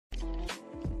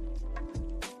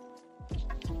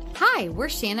Hi, we're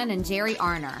Shannon and Jerry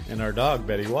Arner. And our dog,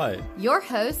 Betty White. Your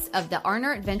hosts of the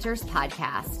Arner Adventures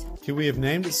podcast. Could we have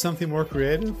named it something more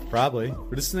creative? Probably.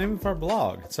 But it's the name of our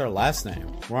blog. It's our last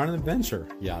name. We're on an adventure.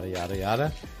 Yada, yada,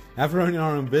 yada. After owning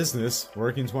our own business,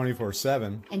 working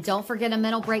 24/7. And don't forget a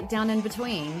mental breakdown in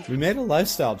between. We made a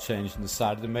lifestyle change and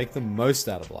decided to make the most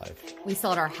out of life. We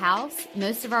sold our house,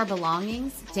 most of our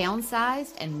belongings,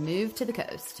 downsized, and moved to the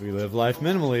coast. We live life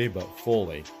minimally, but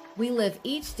fully. We live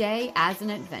each day as an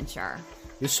adventure.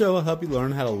 This show will help you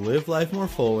learn how to live life more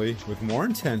fully, with more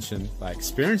intention, by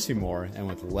experiencing more, and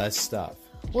with less stuff.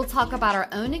 We'll talk about our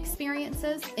own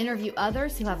experiences, interview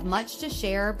others who have much to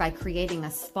share by creating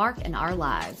a spark in our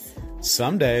lives.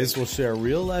 Some days we'll share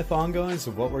real-life ongoings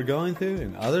of what we're going through,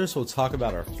 and others will talk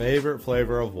about our favorite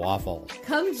flavor of waffle.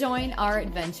 Come join our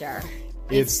adventure.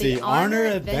 It's the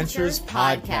Arner Adventures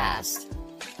Podcast.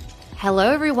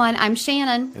 Hello, everyone. I'm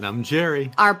Shannon. And I'm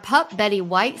Jerry. Our pup, Betty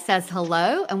White, says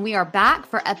hello, and we are back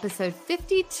for episode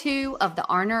 52 of the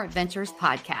Arner Adventures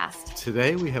Podcast.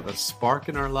 Today, we have a Spark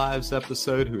in Our Lives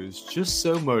episode who is just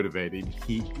so motivating.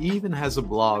 He even has a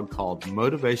blog called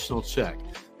Motivational Check.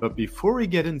 But before we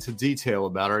get into detail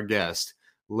about our guest,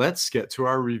 let's get to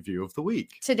our review of the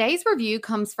week. Today's review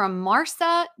comes from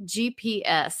Marsa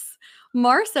GPS.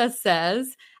 Marsa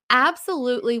says,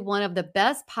 absolutely one of the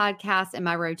best podcasts in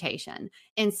my rotation.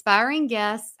 Inspiring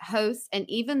guests, hosts, and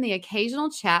even the occasional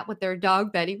chat with their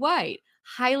dog, Betty White.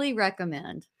 Highly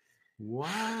recommend.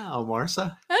 Wow,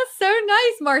 Marsa. That's so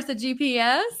nice, Marsa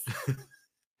GPS.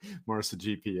 Marsa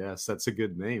GPS. That's a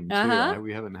good name, too. Right?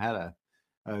 We haven't had a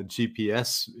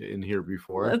GPS in here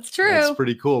before. That's true. That's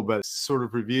pretty cool. But sort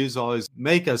of reviews always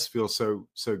make us feel so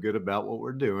good about what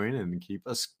we're doing and keep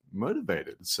us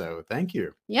motivated. So thank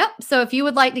you. Yep. So if you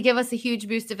would like to give us a huge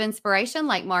boost of inspiration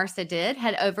like Marsa did,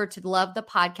 head over to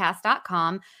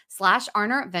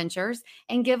lovethepodcast.com/Arner Adventures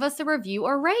and give us a review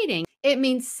or rating. It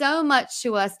means so much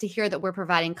to us to hear that we're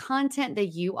providing content that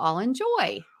you all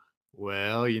enjoy.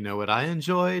 Well, you know what I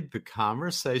enjoyed? The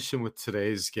conversation with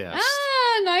today's guest.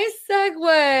 Nice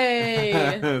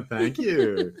segue. Thank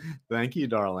you. Thank you,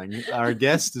 darling. Our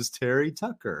guest is Terry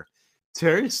Tucker.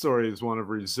 Terry's story is one of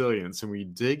resilience, and we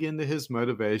dig into his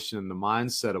motivation and the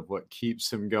mindset of what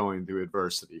keeps him going through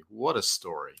adversity. What a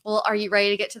story. Well, are you ready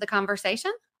to get to the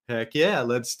conversation? Heck yeah,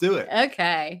 let's do it.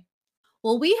 Okay.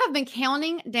 Well, we have been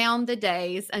counting down the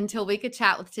days until we could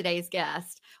chat with today's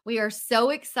guest. We are so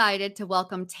excited to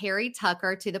welcome Terry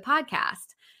Tucker to the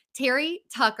podcast. Terry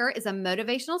Tucker is a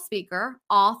motivational speaker,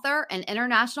 author, and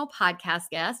international podcast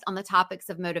guest on the topics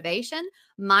of motivation,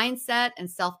 mindset, and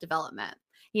self-development.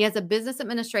 He has a business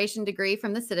administration degree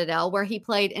from the Citadel, where he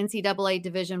played NCAA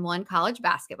Division I college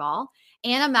basketball,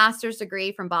 and a master's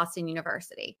degree from Boston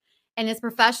University. In his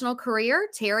professional career,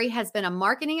 Terry has been a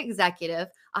marketing executive,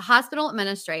 a hospital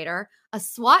administrator, a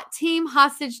SWAT team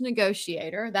hostage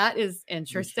negotiator. That is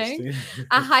interesting.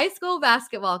 A high school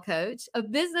basketball coach, a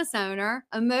business owner,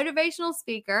 a motivational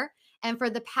speaker, and for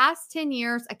the past 10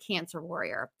 years, a cancer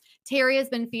warrior. Terry has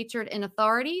been featured in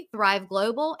Authority, Thrive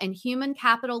Global, and Human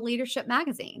Capital Leadership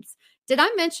magazines. Did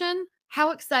I mention how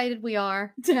excited we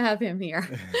are to have him here?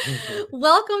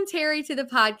 Welcome, Terry, to the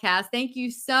podcast. Thank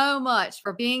you so much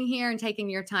for being here and taking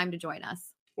your time to join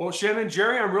us. Well, Shannon,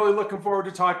 Jerry, I'm really looking forward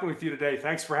to talking with you today.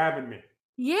 Thanks for having me.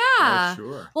 Yeah. Oh,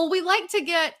 sure. Well, we like to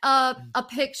get a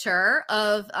picture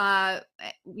of,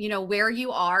 where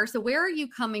you are. So where are you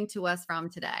coming to us from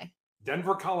today?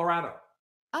 Denver, Colorado.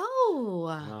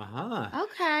 Oh,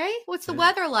 okay. What's the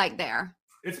weather like there?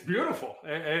 It's beautiful.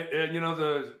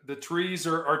 The trees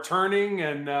are turning,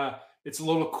 and it's a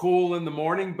little cool in the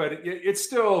morning, but we've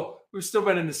still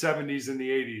been in the 70s and the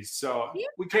 80s. So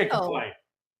we can't complain.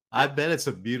 I bet it's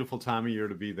a beautiful time of year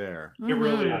to be there. It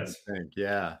really is. I think.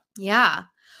 Yeah. Yeah.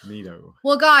 Neato.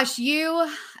 Well, gosh, you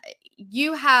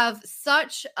have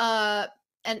such an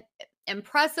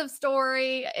impressive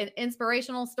story, an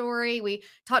inspirational story. We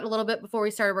talked a little bit before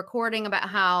we started recording about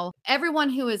how everyone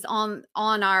who is on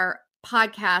our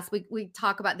podcast, we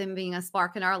talk about them being a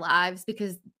spark in our lives,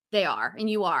 because they are, and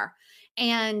you are.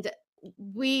 And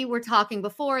we were talking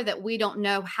before that we don't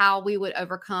know how we would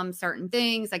overcome certain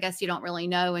things. I guess you don't really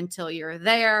know until you're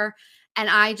there. And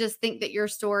I just think that your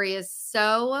story is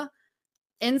so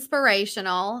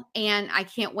inspirational, and I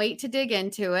can't wait to dig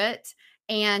into it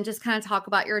and just kind of talk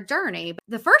about your journey.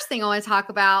 The first thing I want to talk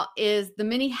about is the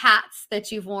many hats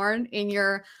that you've worn in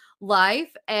your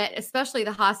life, and especially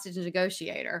the hostage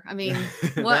negotiator. I mean,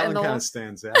 what that one kind of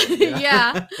stands out.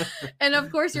 Yeah. And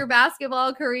of course, your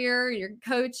basketball career, your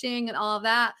coaching, and all of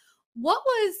that. What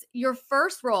was your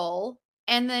first role?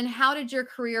 And then how did your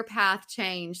career path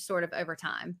change sort of over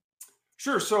time?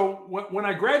 Sure. So when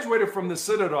I graduated from the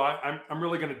Citadel, I'm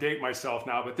really going to date myself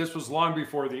now, but this was long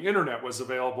before the internet was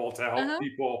available to help Uh-huh.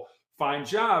 people find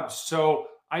jobs. So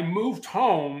I moved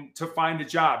home to find a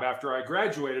job after I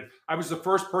graduated. I was the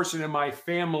first person in my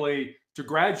family to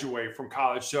graduate from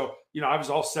college. So, I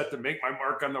was all set to make my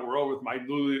mark on the world with my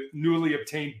newly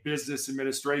obtained business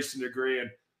administration degree. And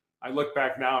I look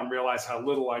back now and realize how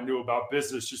little I knew about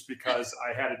business just because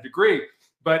I had a degree.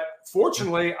 But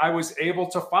fortunately, I was able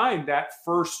to find that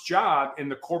first job in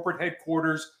the corporate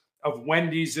headquarters of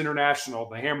Wendy's International,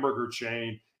 the hamburger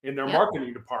chain, in their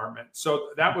marketing department. So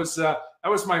that was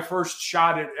my first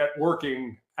shot at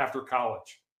working after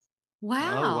college.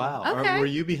 Wow. Oh, wow. Okay. Were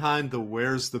you behind the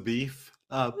 "Where's the beef"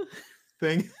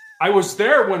 thing? I was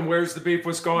there when "Where's the Beef"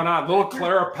 was going on. Little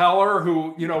Clara Peller,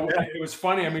 who, it was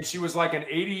funny. I mean, she was like an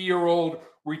 80-year-old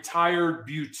retired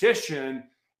beautician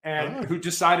and who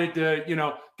decided to,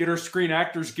 get her Screen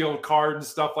Actors Guild card and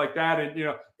stuff like that. And,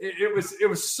 it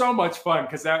was so much fun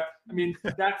because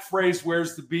that phrase,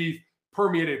 "Where's the beef,"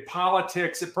 permeated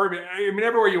politics.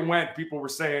 Everywhere you went, people were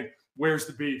saying, "Where's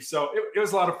the beef?" So it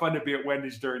was a lot of fun to be at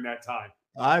Wendy's during that time.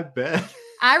 I bet.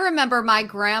 I remember my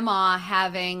grandma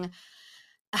having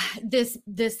this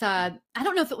I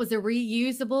don't know if it was a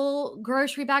reusable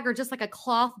grocery bag or just like a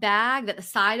cloth bag that the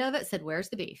side of it said, "Where's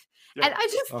the beef?" Yeah. And I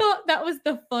just thought that was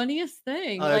the funniest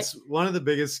thing. It's one of the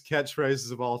biggest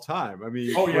catchphrases of all time. I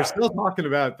mean, we're still talking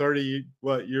about 30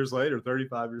 years later,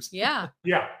 35 years. Yeah.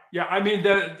 Yeah. I mean,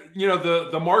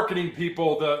 the marketing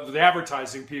people, the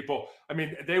advertising people, I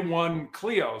mean, they won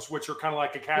Clios, which are kind of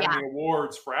like Academy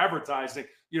Awards for advertising,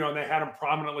 and they had them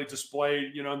prominently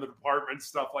displayed, in the department and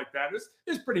stuff like that.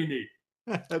 It's pretty neat.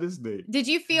 That is neat. Did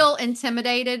you feel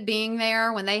intimidated being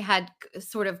there when they had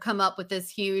sort of come up with this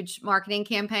huge marketing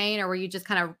campaign, or were you just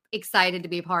kind of excited to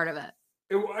be a part of it?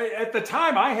 At the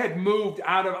time, I had moved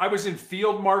I was in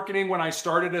field marketing when I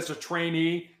started as a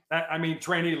trainee.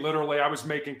 Trainee, literally, I was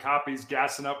making copies,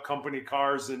 gassing up company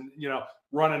cars and,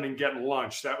 running and getting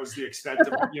lunch. That was the extent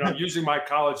of, using my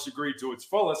college degree to its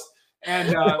fullest. And,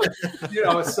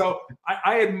 so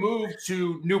I had moved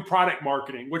to new product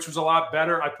marketing, which was a lot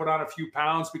better. I put on a few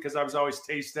pounds because I was always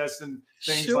taste testing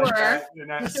things like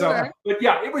that. So, but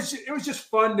yeah, it was just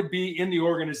fun to be in the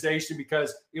organization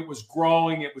because it was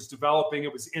growing, it was developing,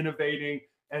 it was innovating.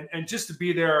 And just to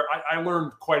be there, I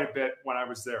learned quite a bit when I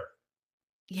was there.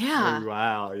 Yeah. Oh,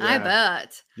 wow. Yeah. I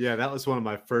bet. Yeah, that was one of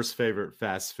my first favorite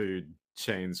fast food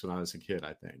chains when I was a kid,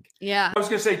 I think. Yeah. I was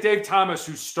going to say Dave Thomas,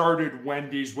 who started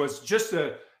Wendy's, was just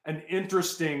an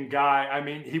interesting guy. I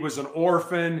mean, he was an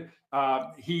orphan.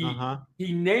 He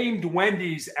named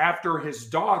Wendy's after his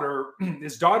daughter.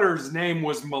 His daughter's name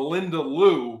was Melinda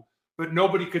Lou, but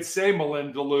nobody could say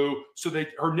Melinda Lou, so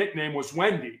her nickname was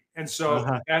Wendy. And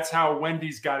so that's how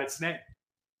Wendy's got its name.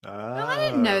 Well, I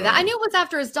didn't know that. I knew it was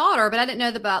after his daughter, but I didn't know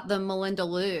about the Melinda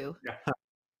Lou. Yeah.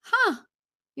 Huh.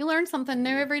 You learn something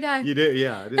new every day. You do,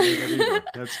 yeah. I didn't know that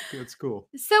either. That's cool.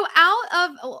 So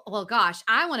gosh,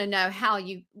 I want to know how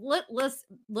you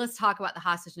let's talk about the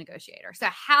hostage negotiator. So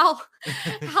how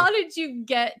did you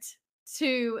get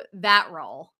to that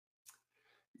role?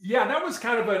 Yeah, that was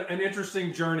kind of an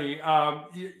interesting journey.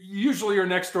 Usually your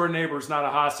next door neighbor is not a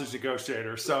hostage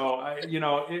negotiator. So,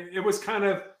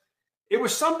 it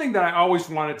was something that I always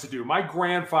wanted to do. My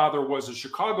grandfather was a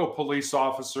Chicago police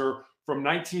officer from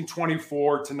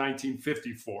 1924 to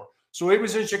 1954. So he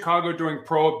was in Chicago during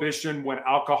Prohibition when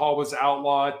alcohol was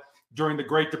outlawed, during the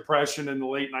Great Depression in the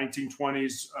late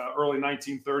 1920s, early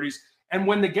 1930s, and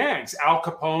when the gangs, Al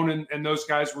Capone and those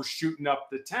guys were shooting up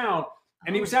the town.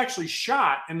 And he was actually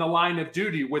shot in the line of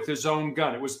duty with his own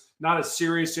gun. It was not a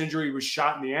serious injury. He was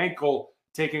shot in the ankle,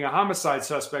 taking a homicide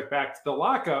suspect back to the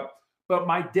lockup. But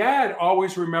my dad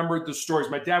always remembered the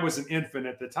stories. My dad was an infant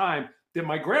at the time that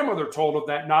my grandmother told of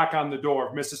that knock on the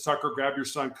door. Mrs. Tucker, grab your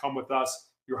son, come with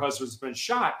us. Your husband's been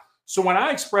shot. So when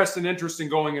I expressed an interest in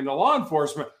going into law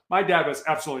enforcement, my dad was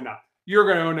absolutely not. You're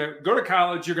going to go to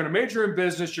college. You're going to major in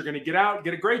business. You're going to get out,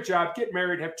 get a great job, get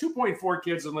married, have 2.4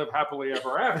 kids, and live happily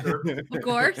ever after. Of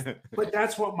course. But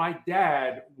that's what my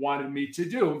dad wanted me to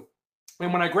do.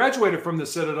 And when I graduated from the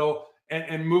Citadel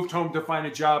and moved home to find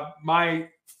a job, my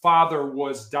father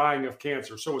was dying of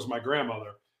cancer. So was my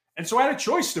grandmother. And so I had a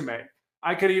choice to make.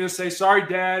 I could either say, sorry,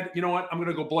 Dad, you know what? I'm going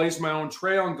to go blaze my own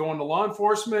trail and go into law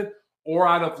enforcement, or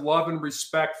out of love and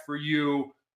respect for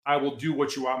you, I will do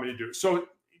what you want me to do. So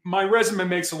my resume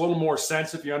makes a little more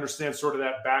sense if you understand sort of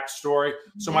that backstory.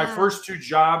 So my first two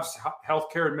jobs,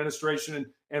 healthcare administration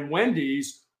and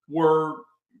Wendy's, were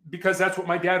because that's what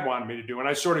my dad wanted me to do. And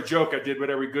I sort of joke, I did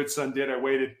what every good son did. I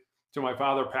waited till my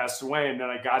father passed away. And then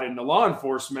I got into law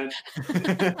enforcement.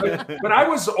 but I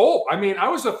was old. I mean, I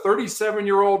was a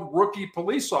 37-year-old rookie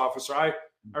police officer. I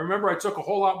remember I took a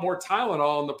whole lot more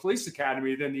Tylenol in the police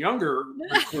academy than the younger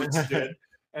recruits did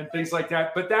and things like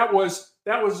that. But that was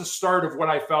the start of what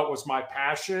I felt was my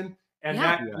passion. And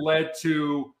that led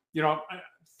to, you know,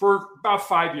 for about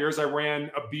 5 years, I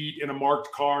ran a beat in a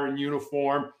marked car in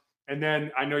uniform. And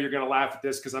then I know you're going to laugh at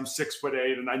this because I'm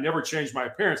 6'8" and I never changed my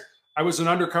appearance. I was an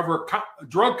undercover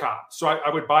drug cop. So I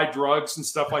would buy drugs and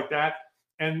stuff like that.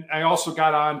 And I also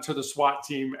got on to the SWAT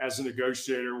team as a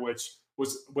negotiator, which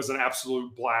was an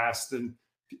absolute blast. And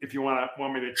if you want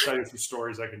me to tell you some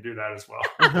stories, I can do that as well.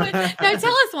 No,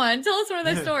 tell us one. Tell us one of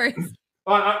those stories.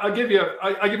 I'll give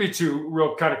you two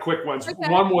real kind of quick ones. Okay.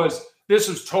 One was, this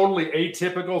was totally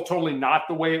atypical, totally not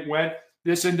the way it went.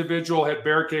 This individual had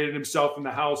barricaded himself in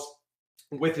the house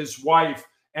with his wife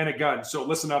and a gun. So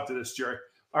listen up to this, Jerry.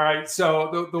 All right.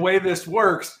 So the way this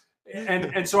works,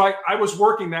 and so I was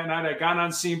working that night. I got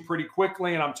on scene pretty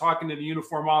quickly, and I'm talking to the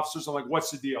uniform officers. I'm like,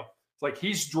 what's the deal? It's like,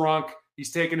 he's drunk.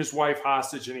 He's taking his wife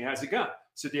hostage, and he has a gun.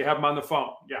 So do you have him on the phone?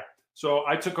 Yeah. So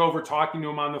I took over talking to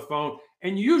him on the phone.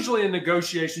 And usually in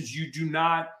negotiations, you do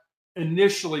not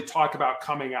initially talk about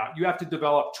coming out. You have to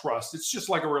develop trust. It's just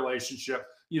like a relationship,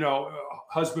 you know,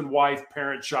 husband, wife,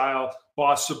 parent, child,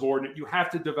 boss, subordinate. You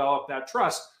have to develop that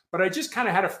trust. But I just kind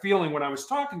of had a feeling when I was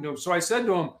talking to him. So I said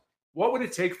to him, what would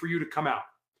it take for you to come out?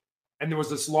 And there was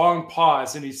this long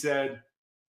pause, and he said,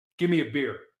 give me a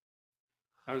beer.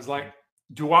 I was like,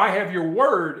 do I have your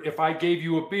word? If I gave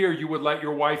you a beer, you would let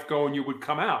your wife go and you would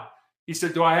come out? He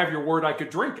said, do I have your word I could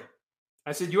drink it?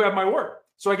 I said, you have my word.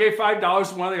 So I gave $5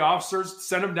 to one of the officers,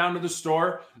 sent him down to the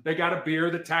store. They got a beer.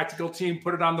 The tactical team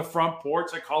put it on the front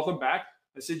porch. I called them back.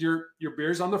 I said, your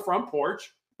beer's on the front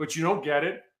porch, but you don't get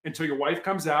it until your wife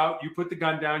comes out. You put the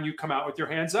gun down. You come out with your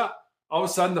hands up. All of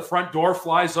a sudden, the front door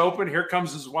flies open. Here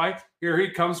comes his wife. Here he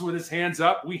comes with his hands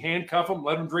up. We handcuff him,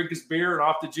 let him drink his beer, and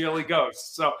off to jail he goes.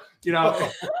 So, you know.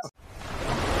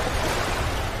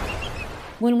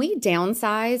 When we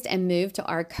downsized and moved to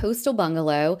our coastal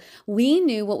bungalow, we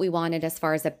knew what we wanted as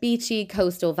far as a beachy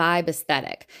coastal vibe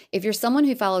aesthetic. If you're someone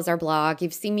who follows our blog,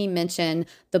 you've seen me mention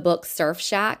the book Surf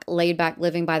Shack, Laid Back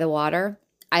Living by the Water.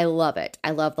 I love it.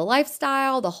 I love the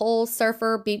lifestyle, the whole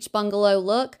surfer beach bungalow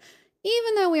look.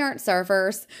 Even though we aren't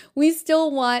surfers, we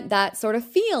still want that sort of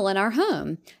feel in our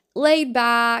home. Laid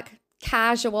back,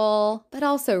 casual, but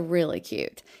also really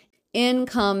cute. In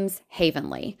comes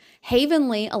Havenly.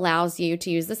 Havenly allows you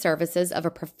to use the services of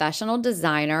a professional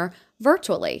designer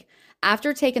virtually.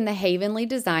 After taking the Havenly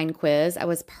design quiz, I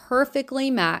was perfectly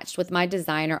matched with my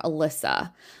designer,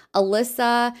 Alyssa.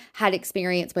 Alyssa had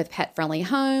experience with pet-friendly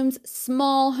homes,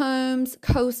 small homes,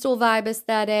 coastal vibe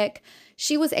aesthetic.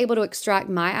 She was able to extract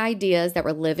my ideas that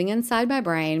were living inside my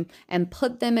brain and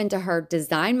put them into her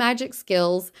design magic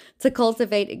skills to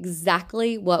cultivate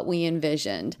exactly what we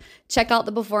envisioned. Check out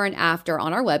the before and after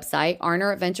on our website,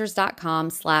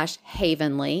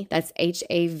 arneradventures.com/Havenly. That's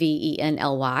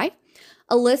Havenly.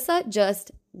 Alyssa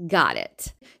just got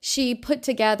it. She put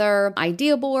together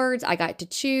idea boards. I got to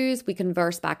choose. We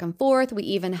conversed back and forth. We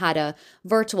even had a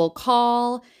virtual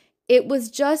call. It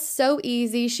was just so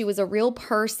easy. She was a real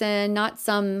person, not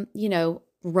some,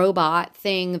 robot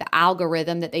thing, the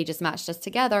algorithm that they just matched us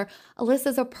together.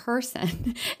 Alyssa's a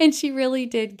person, and she really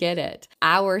did get it.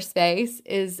 Our space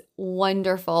is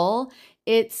wonderful.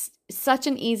 It's such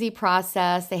an easy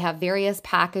process. They have various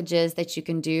packages that you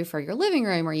can do for your living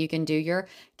room, or you can do your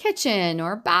kitchen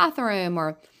or bathroom,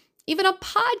 or even a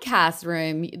podcast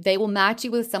room. They will match you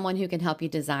with someone who can help you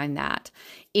design that.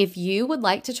 If you would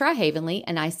like to try Havenly,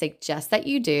 and I suggest that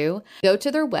you do, go to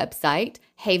their website,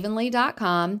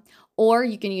 havenly.com, or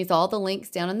you can use all the links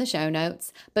down in the show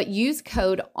notes, but use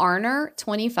code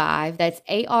ARNER25, that's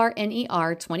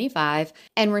ARNER 25,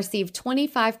 and receive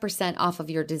 25% off of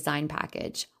your design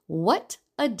package. What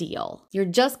a deal. You're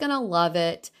just going to love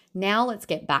it. Now let's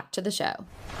get back to the show.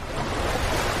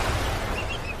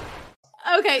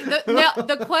 Okay,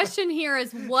 the question here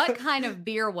is, what kind of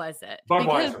beer was it?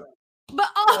 Budweiser. Okay,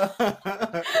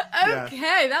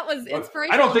 that was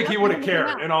inspirational. I don't think he would have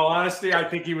cared. In all honesty, I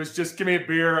think he was just, give me a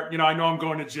beer. I know I'm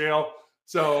going to jail.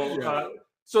 So,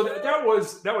 that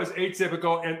was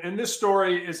atypical. And this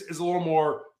story is a little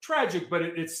more tragic, but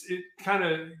it kind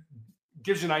of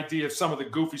gives you an idea of some of the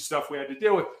goofy stuff we had to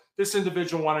deal with. This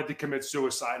individual wanted to commit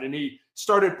suicide, and he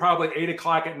started probably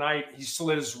 8:00 at night. He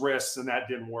slit his wrists, and that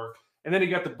didn't work. And then he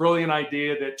got the brilliant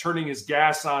idea that turning his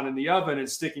gas on in the oven and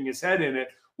sticking his head in it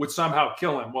would somehow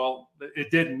kill him. Well,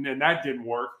 it didn't, and that didn't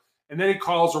work. And then he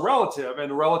calls a relative, and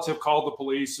the relative called the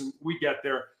police, and we get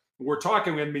there. We're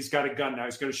talking with him. He's got a gun now.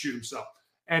 He's going to shoot himself.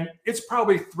 And it's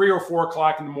probably 3 or 4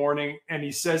 o'clock in the morning. And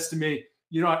he says to me,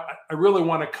 I really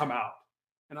want to come out.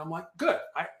 And I'm like, good.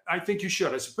 I think you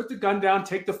should. I said, put the gun down,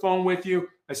 take the phone with you.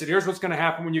 I said, here's what's going to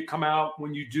happen when you come out.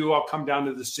 When you do, I'll come down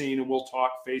to the scene and we'll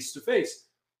talk face to face.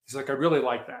 He's like, I really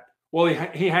like that. Well,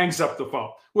 he hangs up the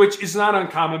phone, which is not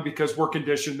uncommon because we're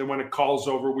conditioned that when a call's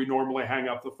over, we normally hang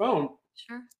up the phone.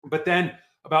 Sure. But then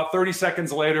about 30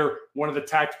 seconds later, one of the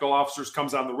tactical officers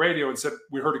comes on the radio and said,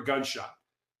 we heard a gunshot.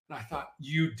 And I thought,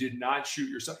 you did not shoot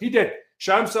yourself. He did.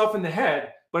 Shot himself in the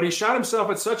head, but he shot himself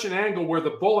at such an angle where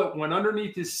the bullet went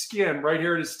underneath his skin, right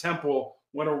here at his temple,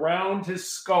 went around his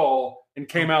skull and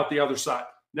came out the other side.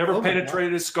 Never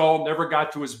penetrated his skull, never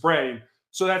got to his brain.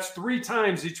 So that's 3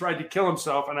 times he tried to kill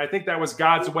himself. And I think that was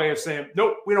God's way of saying,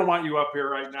 nope, we don't want you up here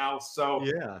right now. So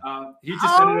he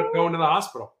just ended up going to the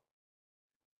hospital.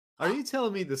 Are you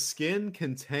telling me the skin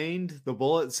contained the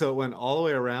bullet so it went all the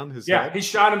way around his head? Yeah, he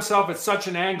shot himself at such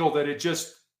an angle that it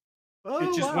just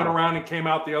went around and came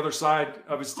out the other side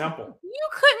of his temple. You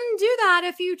couldn't do that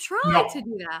if you tried to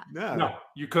do that. No,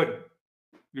 you couldn't.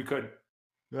 You couldn't.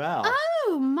 Wow.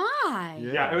 Oh my.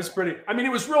 Yeah, it was pretty. I mean,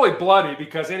 it was really bloody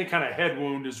because any kind of head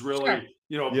wound is really,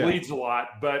 bleeds a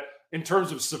lot. But in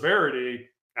terms of severity,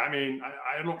 I mean,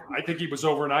 I think he was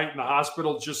overnight in the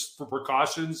hospital just for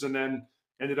precautions and then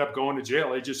ended up going to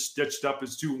jail. They just stitched up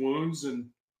his 2 wounds and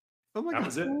that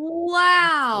was it.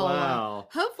 Wow.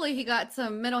 Hopefully he got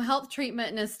some mental health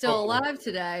treatment and is still alive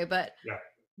today. But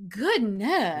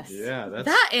goodness. Yeah.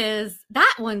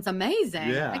 That one's amazing.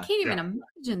 Yeah. I can't even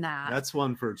imagine that. That's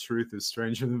one for truth is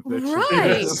stranger than fiction.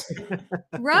 Right.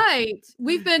 Right.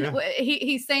 We've been,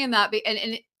 he's saying that.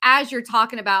 And as you're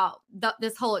talking about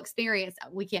this whole experience,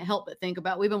 we can't help but think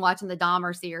about, we've been watching the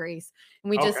Dahmer series and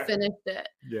we just finished it.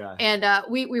 Yeah. And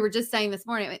we were just saying this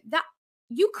morning that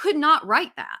you could not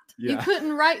write that. Yeah. You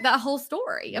couldn't write that whole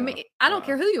story. I mean, I don't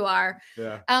care who you are.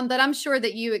 Yeah. But I'm sure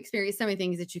that you experienced so many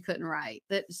things that you couldn't write.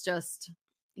 That's just,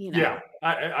 Yeah.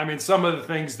 I mean, some of the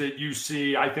things that you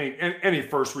see, I think any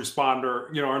first responder,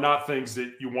 are not things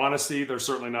that you want to see. They're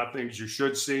certainly not things you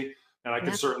should see. And I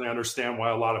can certainly understand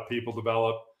why a lot of people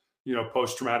develop,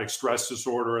 post-traumatic stress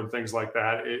disorder and things like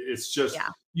that. It's just,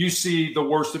 you see the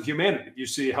worst of humanity. You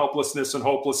see helplessness and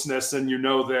hopelessness. And you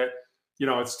know that,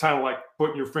 it's kind of like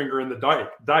putting your finger in the dike.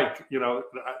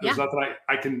 There's nothing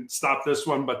I can stop this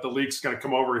one, but the leak's going to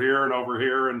come over here,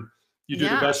 and you do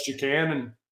the best you can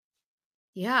and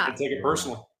take it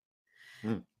personally.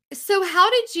 So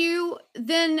how did you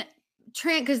then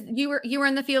because you were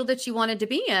in the field that you wanted to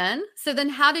be in. So then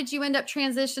how did you end up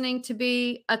transitioning to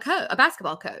be a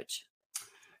basketball coach?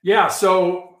 Yeah.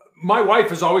 So my wife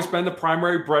has always been the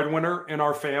primary breadwinner in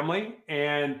our family.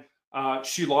 And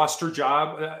she lost her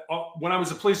job. When I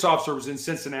was a police officer, I was in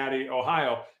Cincinnati,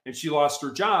 Ohio, and she lost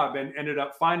her job and ended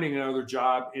up finding another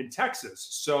job in Texas.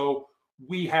 So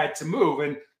we had to move.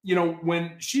 And,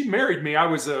 when she married me, I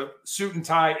was a suit and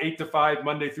tie, 8 to 5,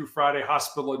 Monday through Friday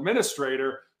hospital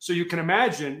administrator. So you can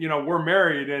imagine, we're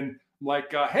married and I'm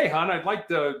like, hey, hon, I'd like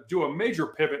to do a major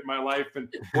pivot in my life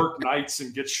and work nights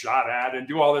and get shot at and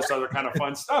do all this other kind of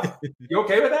fun stuff. You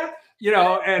okay with that?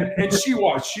 And she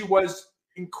was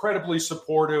incredibly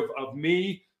supportive of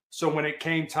me. So when it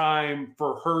came time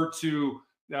for her to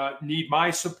need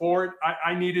my support,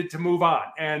 I needed to move on.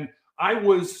 And I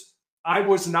was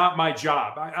not my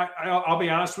job. I'll be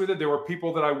honest with you. There were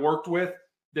people that I worked with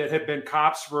that had been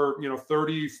cops for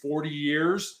 30, 40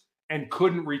 years and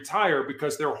couldn't retire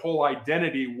because their whole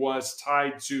identity was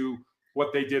tied to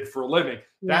what they did for a living.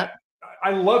 That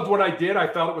I loved what I did.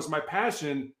 I felt it was my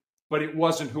passion, but it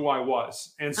wasn't who I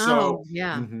was. And so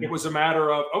it was a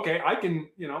matter of, okay, I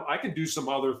can do some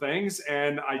other things.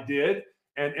 And I did.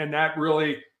 And that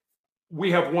really, we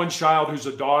have one child who's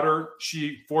a daughter.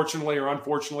 She fortunately or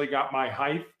unfortunately got my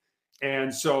height.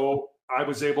 And so I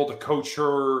was able to coach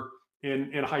her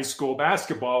in high school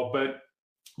basketball. But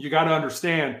you got to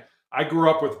understand, I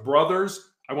grew up with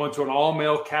brothers. I went to an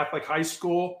all-male Catholic high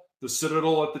school. The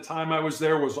Citadel at the time I was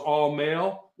there was all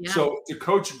male. Yeah. So to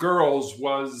coach girls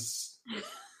was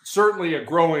certainly a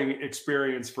growing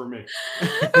experience for me.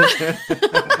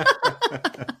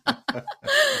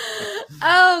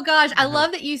 Oh gosh, I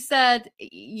love that you said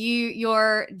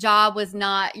your job was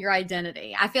not your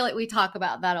identity. I feel like we talk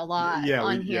about that a lot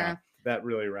on here. Yeah, that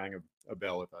really rang a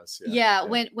bell with us. Yeah.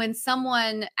 When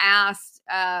someone asked,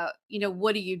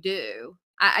 what do you do?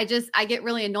 I get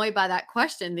really annoyed by that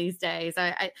question these days.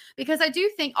 Because I do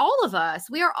think all of us,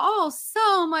 we are all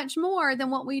so much more than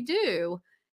what we do.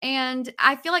 And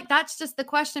I feel like that's just the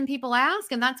question people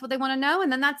ask, and that's what they want to know.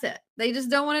 And then that's it. They just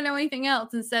don't want to know anything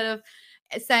else instead of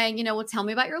saying, well, tell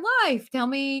me about your life. Tell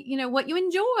me, what you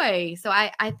enjoy. So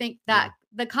I think that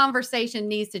the conversation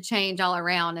needs to change all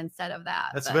around instead of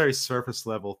that. That's a very surface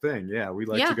level thing. Yeah. We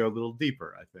like to go a little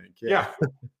deeper, I think. Yeah.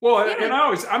 Well, and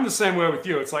I'm the same way with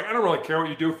you. It's like, I don't really care what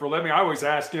you do for a living. I always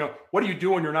ask, what do you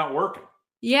do when you're not working?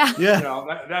 Yeah.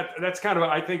 That's kind of,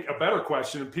 I think, a better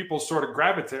question. And people sort of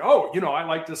gravitate, I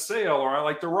like to sail, or I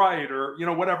like to write, or,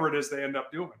 whatever it is they end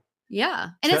up doing. Yeah.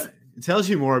 And it tells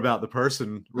you more about the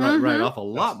person right off, a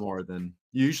lot more than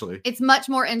usually. It's much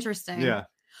more interesting. Yeah.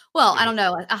 Well, I don't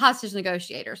know. A hostage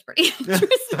negotiator is pretty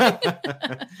interesting.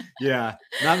 Yeah.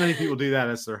 Not many people do that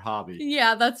as their hobby.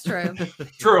 Yeah, that's true.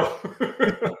 True.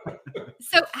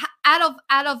 So out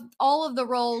of all of the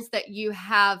roles that you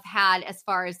have had as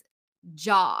far as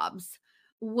jobs,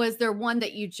 was there one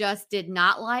that you just did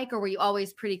not like, or were you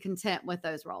always pretty content with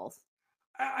those roles?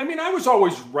 I mean, I was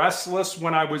always restless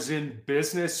when I was in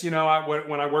business. When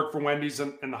I worked for Wendy's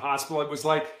in the hospital, it was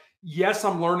like, yes,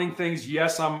 I'm learning things.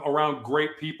 Yes, I'm around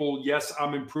great people. Yes,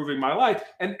 I'm improving my life.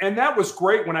 And that was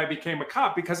great when I became a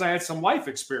cop, because I had some life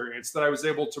experience that I was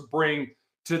able to bring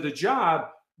to the job.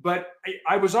 But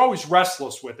I was always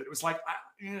restless with it. It was like,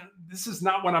 this is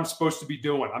not what I'm supposed to be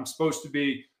doing. I'm supposed to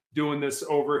be doing this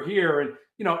over here. And,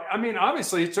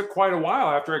 obviously it took quite a while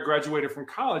after I graduated from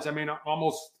college. I mean,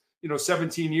 almost,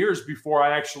 17 years before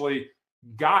I actually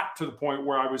got to the point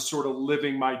where I was sort of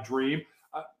living my dream.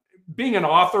 Being an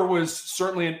author was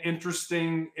certainly an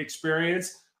interesting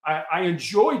experience. I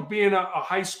enjoyed being a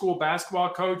high school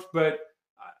basketball coach, but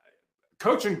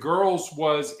coaching girls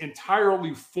was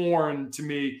entirely foreign to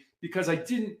me, because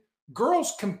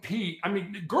girls compete. I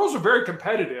mean, girls are very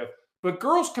competitive, but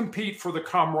girls compete for the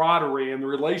camaraderie and the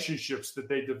relationships that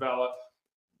they develop.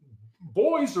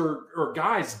 Boys or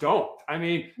guys don't. I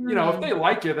mean, if they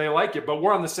like you, they like you, but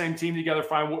we're on the same team together.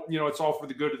 Fine. It's all for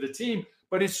the good of the team,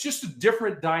 but it's just a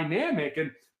different dynamic.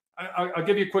 And I'll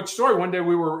give you a quick story. One day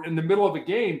we were in the middle of a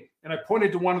game, and I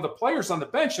pointed to one of the players on the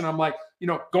bench, and I'm like,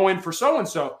 go in for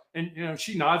so-and-so. And,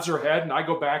 she nods her head, and I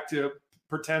go back to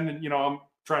pretend, and, I'm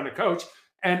trying to coach.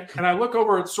 And I look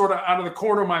over sort of out of the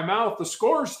corner of my mouth,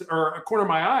 or a corner of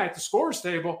my eye at the scores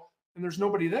table, and there's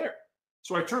nobody there.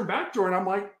 So I turn back to her, and I'm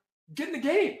like, get in the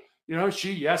game.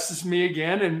 She yeses me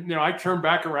again. And, I turn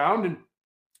back around and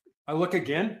I look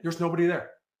again, there's nobody there.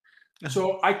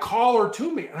 So I call her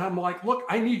to me, and I'm like, look,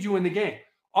 I need you in the game.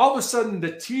 All of a sudden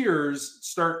the tears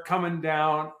start coming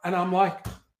down, and I'm like,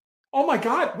 oh my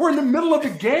God, we're in the middle of a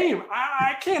game.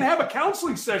 I can't have a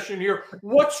counseling session here.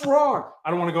 What's wrong? I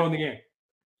don't want to go in the game.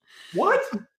 What?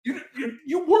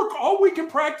 You work all week in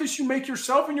practice. You make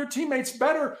yourself and your teammates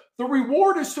better. The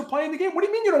reward is to play in the game. What do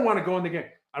you mean you don't want to go in the game?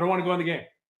 I don't want to go in the game.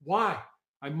 Why?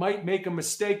 I might make a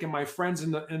mistake, and my friends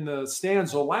in the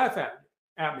stands will laugh at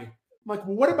me. I'm like,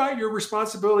 well, what about your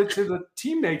responsibility to the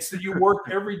teammates that you work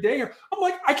every day? I'm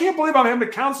like, I can't believe I'm having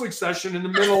a counseling session in the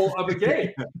middle of a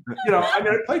game.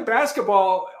 I played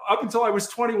basketball up until I was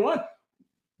 21.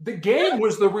 The game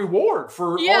was the reward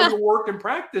for all your work and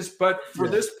practice. But for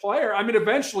this player,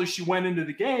 eventually she went into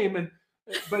the game,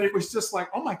 but it was just like,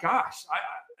 oh my gosh,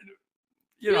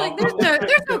 like, there's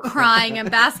no crying in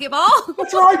basketball.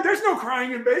 That's right. There's no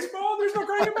crying in baseball. There's no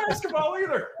crying in basketball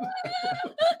either.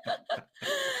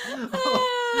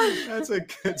 That's a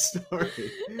good story.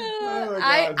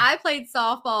 I played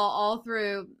softball all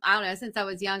through, I don't know, since I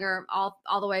was younger, all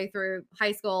the way through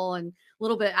high school and a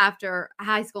little bit after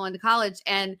high school into college.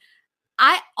 And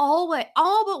all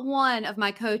but one of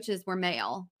my coaches were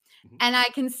male. And I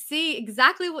can see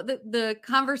exactly what the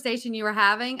conversation you were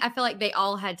having. I feel like they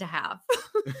all had to have.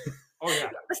 Oh, yeah.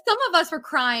 Some of us were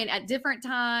crying at different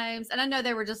times. And I know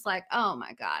they were just like, oh,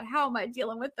 my God, how am I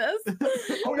dealing with this?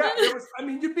 Oh, yeah.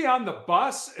 You'd be on the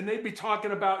bus, and they'd be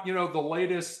talking about, the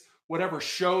latest whatever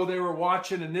show they were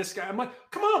watching, and this guy. I'm like,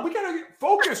 come on, we got to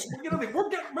focus. We're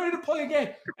getting ready to play a game.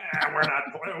 We're not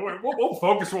playing. We'll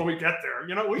focus when we get there.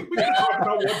 We got to talk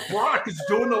about what Brock is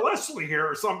doing to Leslie here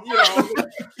or something.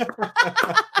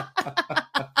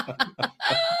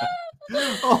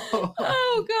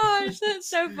 Oh gosh, that's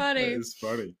so funny. That is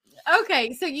funny.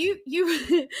 Okay, so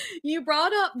you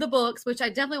brought up the books, which I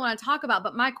definitely want to talk about.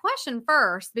 But my question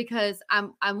first, because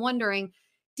I'm wondering,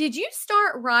 did you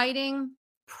start writing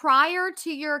prior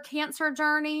to your cancer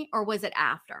journey, or was it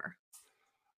after?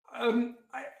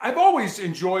 I've always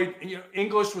enjoyed,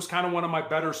 English was kind of one of my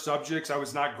better subjects. I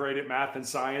was not great at math and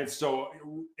science. So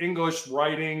English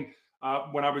writing,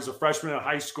 when I was a freshman in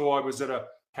high school, I was at a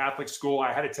Catholic school.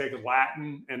 I had to take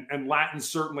Latin, and Latin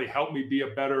certainly helped me be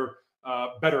better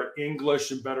at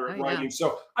English and better at writing.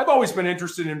 So I've always been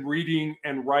interested in reading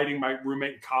and writing. My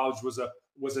roommate in college was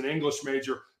an English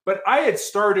major, but I had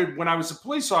started when I was a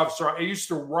police officer. I used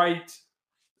to write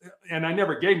and I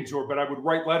never gave them to her, but I would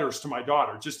write letters to my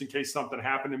daughter just in case something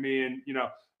happened to me. And,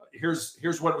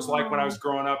 here's what it was like when I was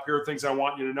growing up. Here are things I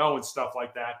want you to know and stuff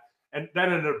like that. And that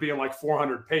ended up being like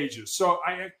 400 pages. So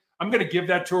I'm going to give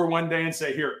that to her one day and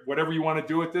say, here, whatever you want to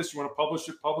do with this, you want to publish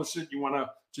it. You want to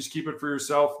just keep it for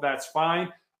yourself. That's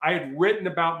fine. I had written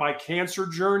about my cancer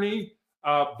journey,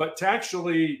 but to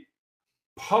actually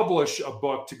publish a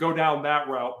book, to go down that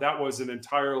route, that was an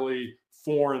entirely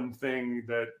foreign thing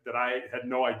that I had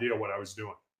no idea what I was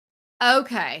doing.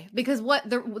 Okay. Because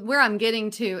where I'm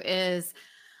getting to is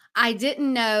I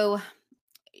didn't know.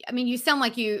 I mean, you sound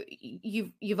like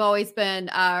you've always been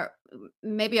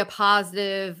maybe a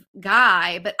positive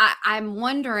guy, but I'm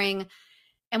wondering,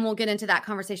 and we'll get into that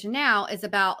conversation now, is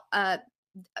about,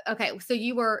 okay, so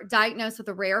you were diagnosed with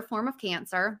a rare form of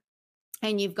cancer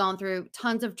and you've gone through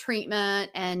tons of treatment.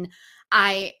 And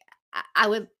I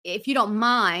would, if you don't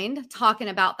mind talking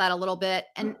about that a little bit.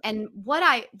 And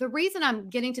the reason I'm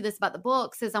getting to this about the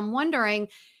books is I'm wondering,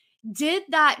 did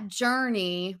that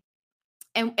journey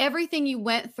and everything you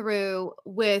went through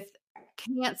with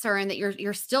cancer and that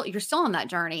you're still on that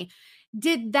journey,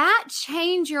 did that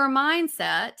change your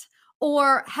mindset?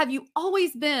 Or have you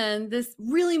always been this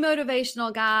really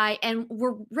motivational guy and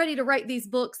we're ready to write these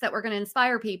books that we're going to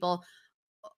inspire people?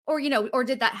 Or, or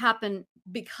did that happen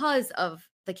because of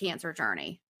the cancer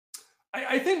journey?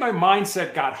 I think my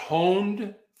mindset got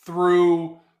honed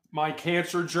through my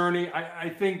cancer journey. I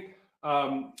think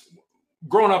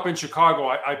growing up in Chicago,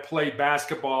 I played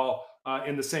basketball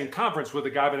in the same conference with a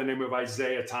guy by the name of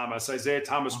Isaiah Thomas. Isaiah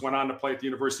Thomas went on to play at the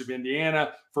University of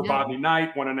Indiana for Bobby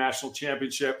Knight, won a national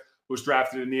championship, was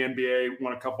drafted in the NBA,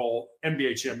 won a couple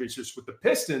NBA championships with the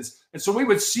Pistons. And so we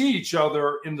would see each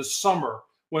other in the summer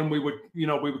when we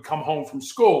would come home from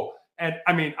school. And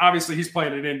I mean, obviously he's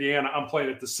playing at Indiana, I'm playing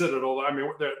at the Citadel. I mean,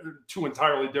 they're two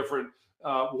entirely different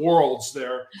worlds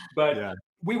there. But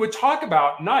we would talk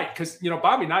about Knight because,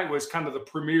 Bobby Knight was kind of the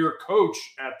premier coach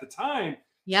at the time.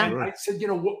 Yeah. And I said,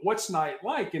 what's Knight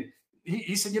like? And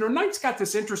he said, Knight's got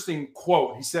this interesting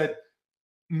quote. He said,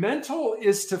 mental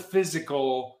is to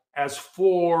physical as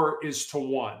 4 is to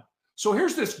 1. So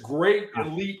here's this great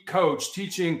elite coach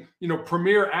teaching,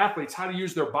 premier athletes how to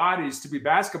use their bodies to be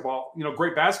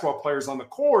great basketball players on the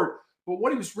court. But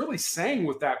what he was really saying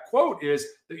with that quote is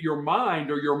that your mind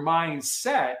or your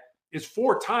mindset is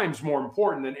 4 times more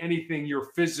important than anything your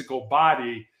physical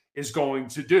body is going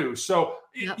to do. So,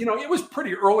 it was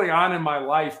pretty early on in my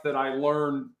life that I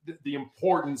learned the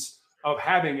importance of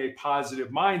having a positive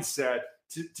mindset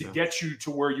to get you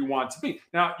to where you want to be.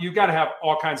 Now, you got to have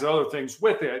all kinds of other things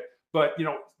with it, but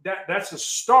that's a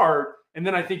start. And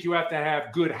then I think you have to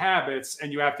have good habits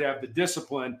and you have to have the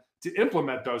discipline to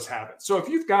implement those habits. So if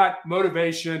you've got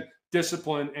motivation,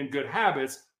 discipline, and good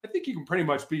habits, I think you can pretty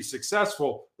much be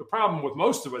successful. The problem with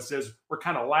most of us is we're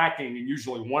kind of lacking in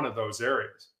usually one of those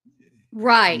areas.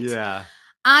 Right. Yeah.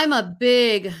 I'm a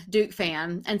big Duke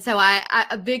fan. And so I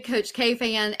a big Coach K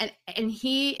fan, and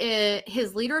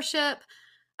his leadership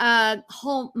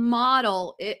whole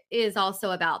model is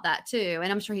also about that too.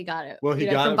 And I'm sure he got it. Well, he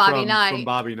got it from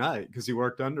Bobby Knight because he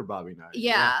worked under Bobby Knight.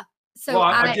 Yeah. So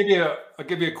I'll give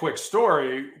you a quick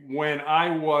story. When I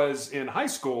was in high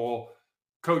school,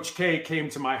 Coach K came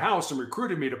to my house and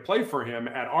recruited me to play for him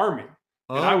at Army.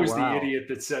 And I was the idiot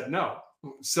that said no.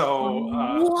 So,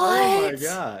 oh my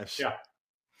gosh.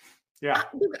 Yeah.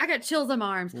 I got chills on my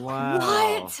arms. Wow.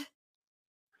 What?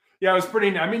 Yeah, it was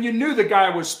pretty, I mean, you knew the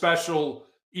guy was special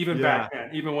even back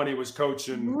then, even when he was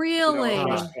coaching. Really? At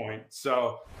this point.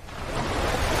 So.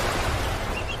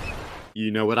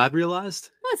 You know what I've realized?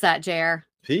 What's that, Jer?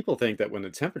 People think that when the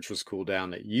temperatures cool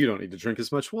down that you don't need to drink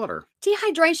as much water.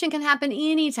 Dehydration can happen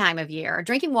any time of year.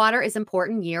 Drinking water is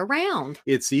important year-round.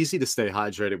 It's easy to stay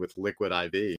hydrated with Liquid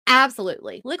IV.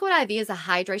 Absolutely. Liquid IV is a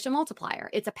hydration multiplier.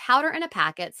 It's a powder and a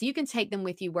packet, so you can take them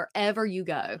with you wherever you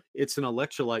go. It's an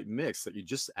electrolyte mix that you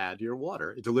just add to your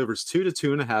water. It delivers 2 to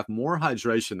 2.5 more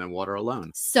hydration than water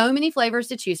alone. So many flavors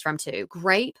to choose from, too.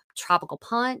 Grape, tropical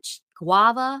punch,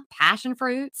 guava, passion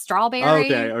fruit,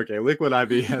 strawberry. Okay. Liquid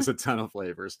IV has a ton of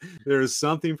flavors. There is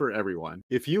something for everyone.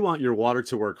 If you want your water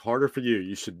to work harder for you,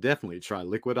 you should definitely try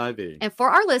Liquid IV. And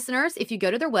for our listeners, if you go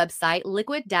to their website,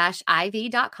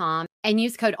 liquid-iv.com, and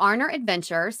use code Arner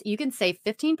Adventures, you can save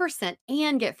 15%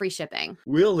 and get free shipping.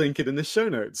 We'll link it in the show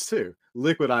notes too.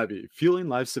 Liquid IV, fueling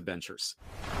life's adventures.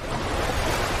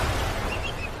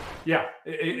 Yeah,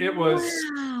 it was.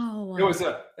 Wow. It was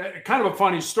a kind of a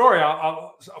funny story.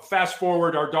 I'll fast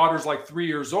forward. Our daughter's like 3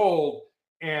 years old,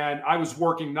 and I was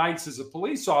working nights as a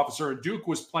police officer, and Duke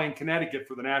was playing Connecticut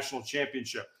for the national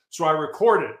championship. So I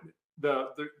recorded the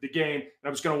game, and I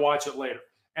was going to watch it later.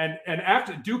 And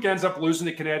after Duke ends up losing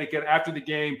to Connecticut after the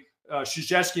game,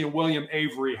 Krzyzewski and William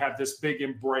Avery have this big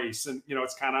embrace. And,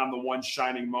 it's kind of on the one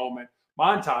shining moment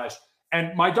montage.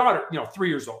 And my daughter, 3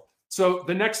 years old. So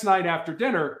the next night after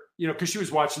dinner, because she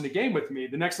was watching the game with me,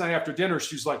 the next night after dinner,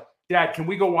 she's like, Dad, can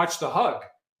we go watch The Hug?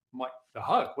 I'm like, The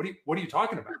Hug? What are you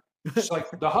talking about? She's like,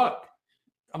 The Hug.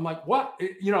 I'm like, what?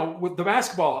 With the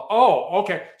basketball. Oh,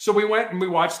 okay. So we went and we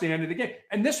watched the end of the game.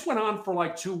 And this went on for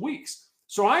like 2 weeks.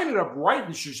 So I ended up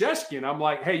writing Krzyzewski, and I'm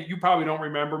like, hey, you probably don't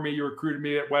remember me. You recruited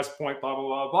me at West Point, blah, blah,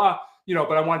 blah, blah.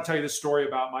 But I want to tell you the story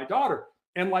about my daughter.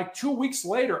 And like 2 weeks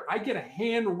later, I get a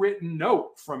handwritten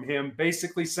note from him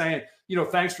basically saying,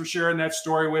 thanks for sharing that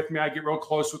story with me. I get real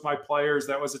close with my players.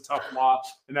 That was a tough loss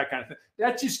and that kind of thing.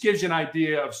 That just gives you an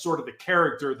idea of sort of the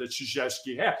character that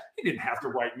Krzyzewski had. He didn't have to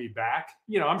write me back.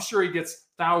 I'm sure he gets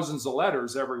thousands of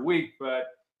letters every week, but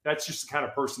that's just the kind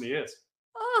of person he is.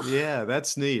 Yeah,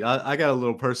 that's neat. I got a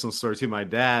little personal story too. My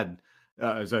dad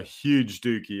is a huge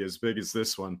Dookie, as big as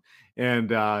this one.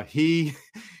 And he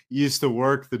used to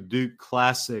work the Duke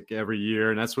Classic every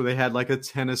year. And that's where they had like a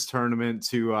tennis tournament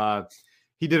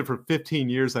he did it for 15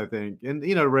 years, I think, and,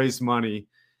 raised money.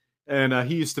 And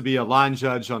he used to be a line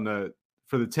judge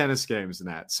for the tennis games and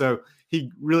that. So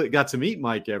he really got to meet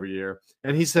Mike every year.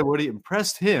 And he said what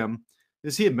impressed him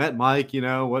is he had met Mike,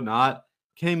 whatnot,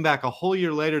 came back a whole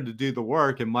year later to do the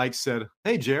work. And Mike said,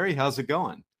 hey, Jerry, how's it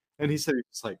going? And he said,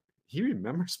 it's like, he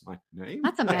remembers my name.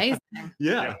 That's amazing.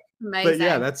 Yeah. Amazing. But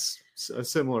yeah, that's a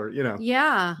similar,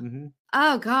 Yeah. Mm-hmm.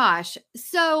 Oh gosh.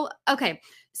 So, okay.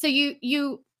 So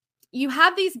you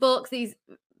have these books, these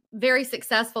very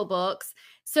successful books.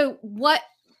 So what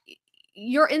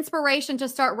your inspiration to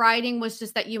start writing was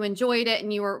just that you enjoyed it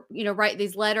and you were, write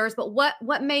these letters, but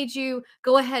what made you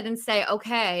go ahead and say,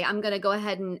 okay, I'm going to go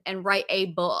ahead and write a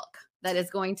book that is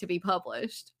going to be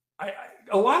published?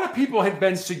 A lot of people had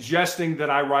been suggesting that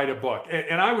I write a book,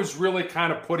 and I was really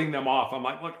kind of putting them off. I'm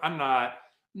like, look, I'm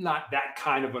not that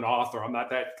kind of an author. I'm not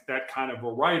that kind of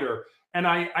a writer. And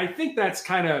I think that's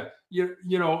kind of,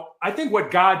 I think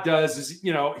what God does is,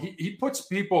 he puts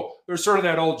people, there's sort of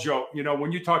that old joke,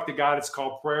 when you talk to God, it's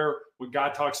called prayer. When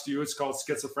God talks to you, it's called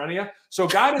schizophrenia. So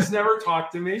God has never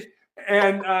talked to me.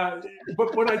 And,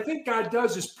 but what I think God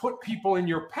does is put people in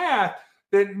your path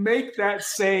that make that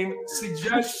same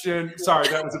suggestion. Sorry,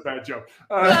 that was a bad joke.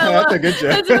 That's a good joke.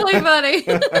 That's really funny.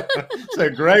 It's a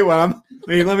great one.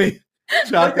 Let me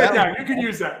jot that down. You can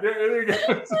use that. There you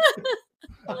go.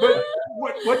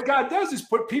 But what God does is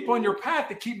put people in your path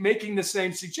that keep making the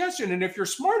same suggestion. And if you're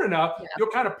smart enough, you'll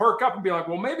kind of perk up and be like,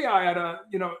 well, maybe I had to,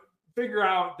 figure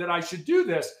out that I should do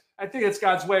this. I think it's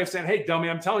God's way of saying, hey, dummy,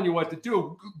 I'm telling you what to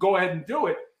do. Go ahead and do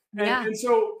it. And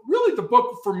so really the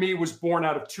book for me was born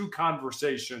out of two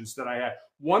conversations that I had.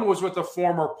 One was with a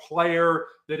former player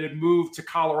that had moved to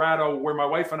Colorado where my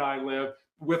wife and I live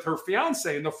with her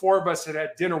fiance. And the four of us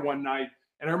had dinner one night.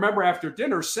 And I remember after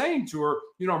dinner saying to her,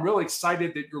 I'm really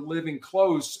excited that you're living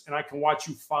close and I can watch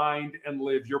you find and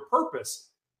live your purpose.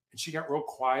 And she got real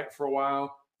quiet for a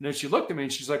while. And then she looked at me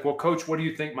and she's like, well, Coach, what do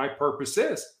you think my purpose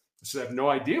is? I said, I have no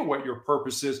idea what your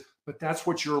purpose is, but that's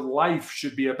what your life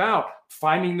should be about.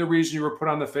 Finding the reason you were put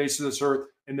on the face of this earth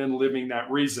and then living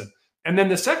that reason. And then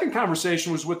the second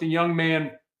conversation was with a young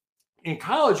man in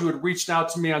college who had reached out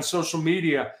to me on social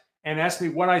media and asked me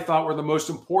what I thought were the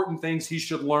most important things he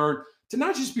should learn to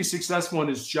not just be successful in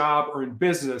his job or in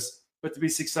business, but to be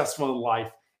successful in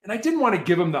life. And I didn't want to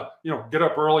give him the, get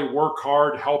up early, work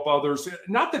hard, help others.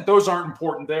 Not that those aren't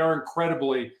important. They are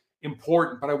incredibly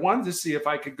important, but I wanted to see if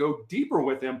I could go deeper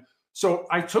with him. So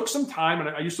I took some time and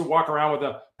I used to walk around with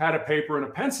a pad of paper and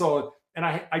a pencil and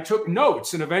I took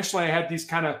notes. And eventually I had these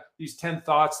 10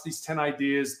 thoughts, these 10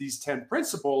 ideas, these 10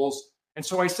 principles. And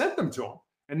so I sent them to him.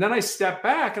 And then I stepped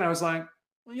back and I was like,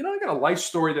 well, I got a life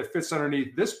story that fits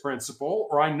underneath this principle,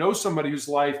 or I know somebody whose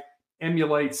life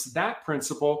emulates that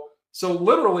principle. So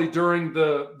literally during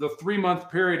the 3-month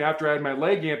period after I had my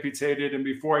leg amputated and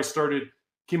before I started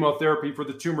chemotherapy for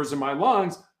the tumors in my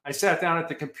lungs, I sat down at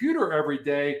the computer every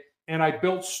day and I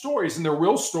built stories, and they're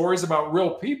real stories about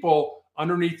real people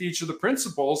underneath each of the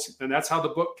principles. And that's how the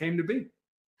book came to be.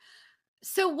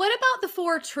 So what about the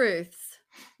 4 truths?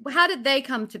 How did they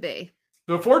come to be?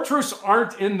 The 4 truths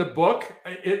aren't in the book.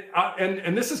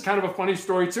 And this is kind of a funny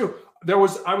story too. I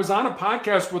was on a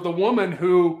podcast with a woman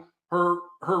who her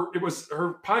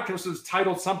podcast was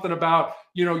titled something about,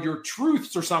 your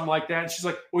truths or something like that. And she's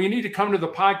like, well, you need to come to the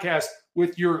podcast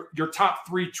with your top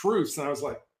 3 truths. And I was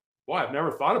like, well, I've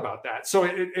never thought about that. So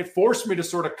it forced me to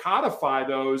sort of codify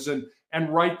those and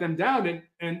write them down.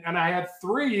 And I had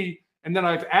 3, and then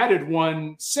I've added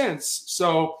 1 since.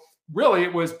 So really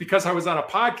it was because I was on a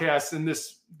podcast, and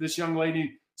this young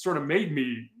lady sort of made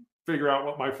me figure out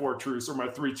what my 4 truths or my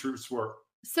 3 truths were.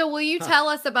 So will you tell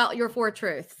us about your 4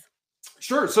 truths?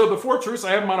 Sure. So the 4 truths,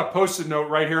 I have them on a Post-it note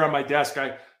right here on my desk.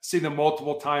 I see them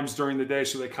multiple times during the day,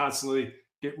 so they constantly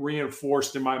get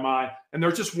reinforced in my mind. And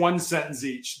they're just one sentence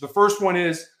each. The first one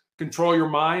is control your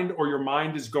mind, or your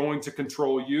mind is going to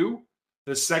control you.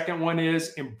 The second one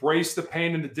is embrace the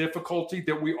pain and the difficulty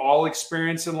that we all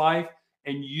experience in life,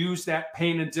 and use that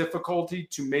pain and difficulty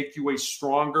to make you a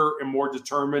stronger and more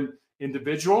determined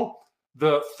individual.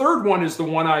 The third one is the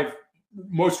one I've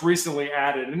most recently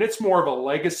added, and it's more of a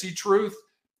legacy truth.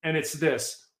 And it's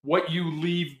this: what you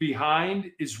leave behind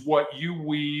is what you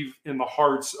weave in the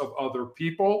hearts of other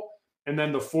people. And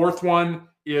then the fourth one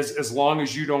is, as long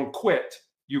as you don't quit,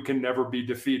 you can never be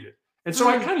defeated. And so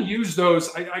I kind of use those.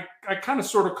 I kind of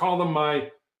sort of call them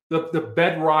the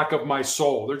bedrock of my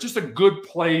soul. They're just a good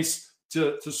place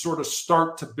to sort of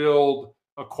start to build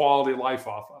a quality life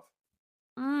off of.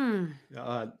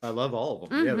 I love all of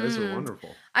them. Yeah, those are wonderful.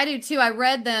 I do too. I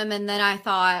read them and then I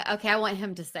thought, okay, I want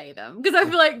him to say them, because I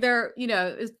feel like they're,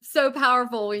 it's so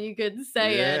powerful when you could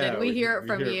say it and we hear it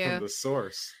from you. From the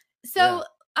source. So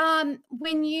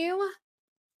when you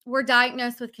were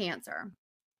diagnosed with cancer,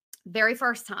 very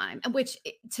first time, which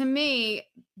to me,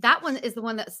 that one is the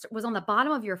one that was on the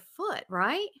bottom of your foot,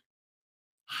 right?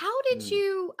 How did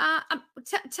you,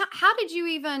 how did you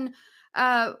even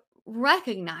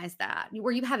recognize that?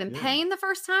 Were you having pain the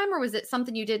first time, or was it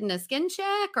something you did in a skin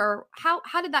check, or how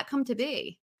did that come to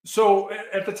be? So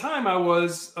at the time I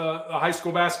was a high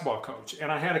school basketball coach,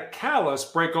 and I had a callus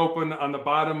break open on the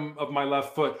bottom of my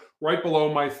left foot right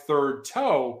below my third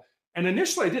toe. And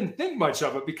initially I didn't think much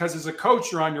of it, because as a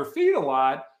coach, you're on your feet a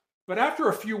lot. But after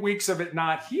a few weeks of it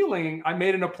not healing, I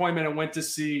made an appointment and went to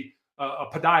see a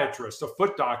podiatrist, a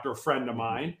foot doctor, a friend of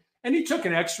mine. And he took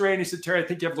an x-ray and he said, Terry, I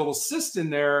think you have a little cyst in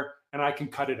there and I can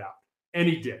cut it out. And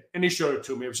he did. And he showed it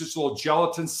to me. It was just a little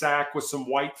gelatin sac with some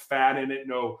white fat in it,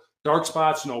 no dark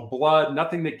spots, no blood,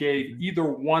 nothing that gave either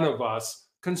one of us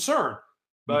concern.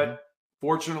 But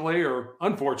fortunately or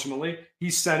unfortunately, he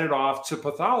sent it off to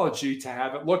pathology to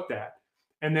have it looked at.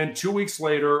 And then 2 weeks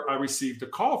later, I received a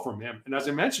call from him. And as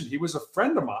I mentioned, he was a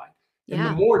friend of mine. And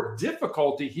the more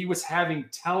difficulty he was having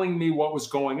telling me what was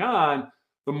going on,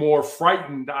 the more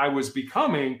frightened I was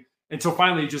becoming, until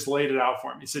finally he just laid it out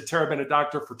for me. He said, Terry, I've been a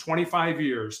doctor for 25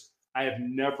 years. I have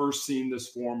never seen this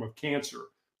form of cancer.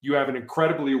 You have an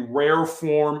incredibly rare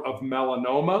form of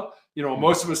melanoma.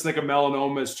 Most of us think of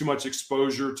melanoma as too much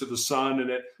exposure to the sun, and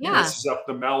it messes up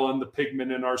the melon, the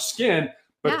pigment in our skin.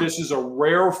 But this is a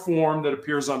rare form that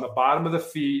appears on the bottom of the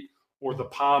feet or the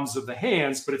palms of the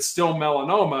hands, but it's still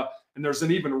melanoma. And there's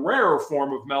an even rarer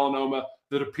form of melanoma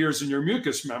that appears in your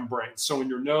mucous membrane. So in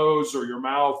your nose or your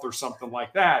mouth or something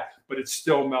like that, but it's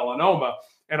still melanoma.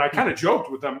 And I kind of joked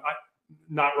with them,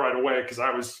 not right away, because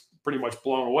I was pretty much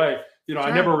blown away.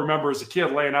 I never remember as a kid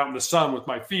laying out in the sun with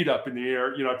my feet up in the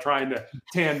air, trying to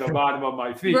tan the bottom of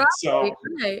my feet.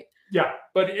 Yeah,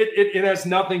 but it has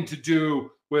nothing to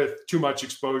do with too much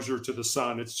exposure to the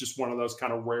sun. It's just one of those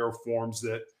kind of rare forms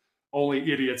that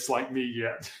only idiots like me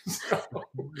get.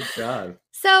 God.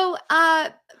 So,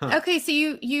 okay. So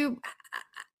you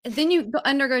then you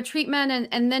undergo treatment,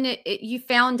 and then you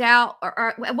found out,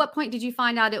 or at what point did you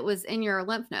find out it was in your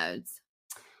lymph nodes?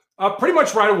 Pretty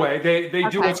much right away. They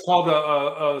do what's called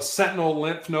a sentinel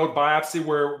lymph node biopsy,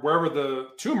 where wherever the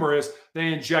tumor is,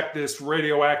 they inject this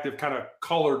radioactive kind of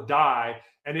colored dye,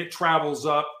 and it travels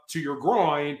up to your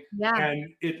groin, and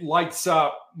it lights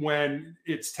up when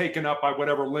it's taken up by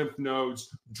whatever lymph nodes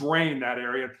drain that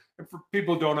area. And for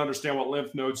people who don't understand what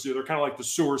lymph nodes do, they're kind of like the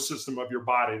sewer system of your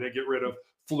body. They get rid of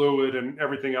fluid and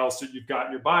everything else that you've got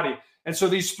in your body. And so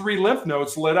these 3 lymph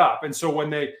nodes lit up. And so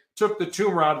when they took the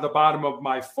tumor out of the bottom of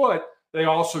my foot, they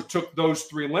also took those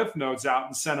 3 lymph nodes out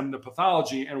and sent them to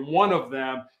pathology. And one of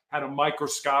them had a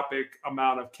microscopic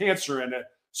amount of cancer in it.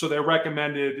 So they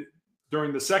recommended,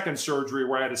 during the second surgery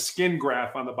where I had a skin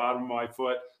graft on the bottom of my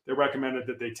foot, they recommended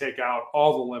that they take out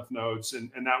all the lymph nodes.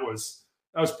 And that was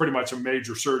pretty much a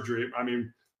major surgery. I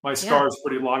mean, my scar is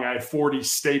pretty long. I had 40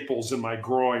 staples in my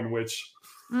groin, which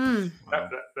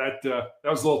that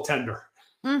was a little tender.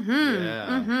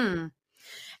 And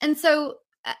so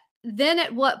then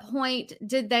at what point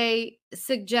did they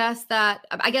suggest that,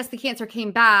 I guess the cancer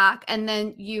came back, and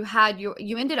then you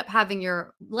ended up having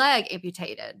your leg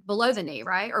amputated below the knee,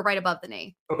 right? Or right above the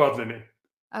knee? Above the knee.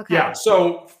 Okay. Yeah.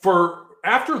 So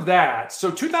after that,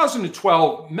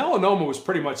 2012, melanoma was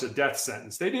pretty much a death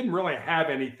sentence. They didn't really have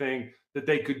anything that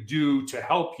they could do to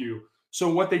help you.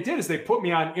 So what they did is they put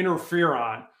me on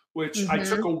interferon, which I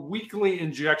took a weekly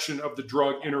injection of the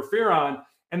drug interferon.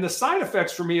 And the side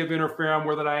effects for me of interferon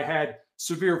were that I had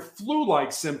severe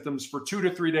flu-like symptoms for 2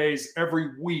 to 3 days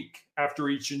every week after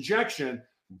each injection.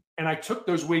 And I took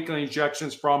those weekly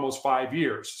injections for almost 5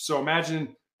 years. So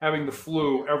imagine having the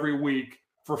flu every week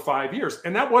for 5 years.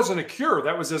 And that wasn't a cure.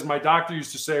 That was, as my doctor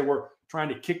used to say, we're trying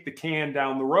to kick the can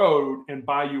down the road and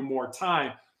buy you more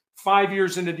time. 5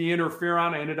 years into the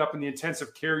interferon, I ended up in the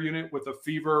intensive care unit with a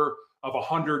fever of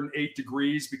 108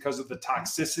 degrees because of the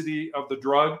toxicity of the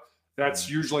drug. That's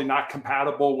usually not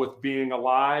compatible with being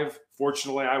alive.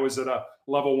 Fortunately, I was at a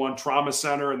level 1 trauma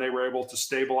center and they were able to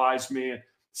stabilize me and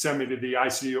send me to the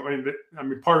ICU. I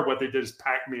mean, part of what they did is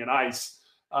pack me in ice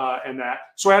and that.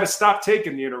 So I had to stop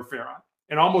taking the interferon.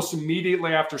 And almost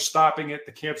immediately after stopping it,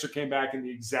 the cancer came back in the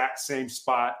exact same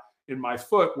spot in my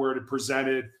foot where it had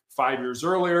presented 5 years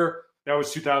earlier. That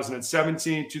was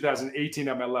 2017. 2018,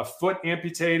 I had my left foot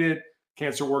amputated.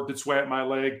 Cancer worked its way at my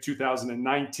leg.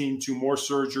 2019, 2 more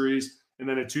surgeries. And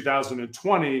then in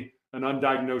 2020, an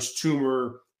undiagnosed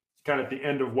tumor kind of at the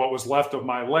end of what was left of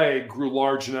my leg grew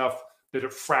large enough that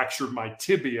it fractured my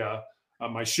tibia,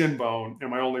 my shin bone. And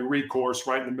my only recourse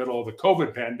right in the middle of the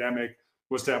COVID pandemic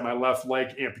was to have my left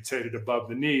leg amputated above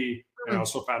the knee. And I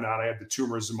also found out I had the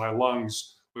tumors in my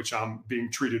lungs, which I'm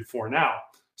being treated for now.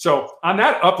 So on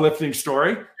that uplifting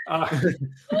story. Well,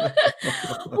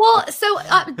 so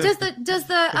does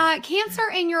the cancer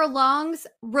in your lungs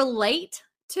relate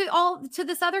to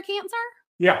this other cancer?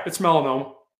 Yeah, it's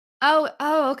melanoma.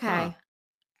 Oh, okay.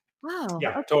 Wow. Yeah,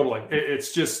 okay. Totally.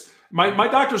 It's just my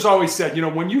doctors always said,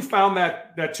 when you found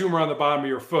that tumor on the bottom of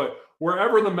your foot,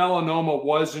 wherever the melanoma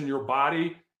was in your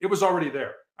body, it was already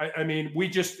there. I mean, we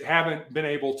just haven't been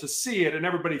able to see it. And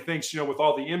everybody thinks, with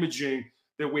all the imaging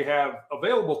that we have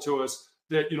available to us,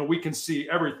 that, we can see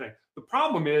everything. The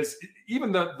problem is,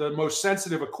 even the most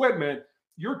sensitive equipment,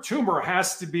 your tumor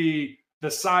has to be the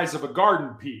size of a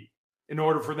garden pea in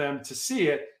order for them to see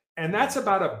it. And that's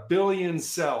about 1 billion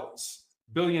cells,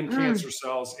 cancer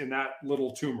cells in that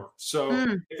little tumor. So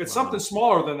if it's something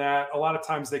smaller than that, a lot of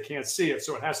times they can't see it.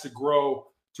 So it has to grow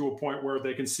to a point where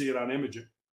they can see it on imaging.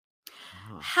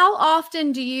 How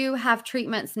often do you have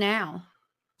treatments now?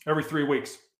 Every 3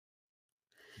 weeks.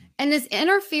 And is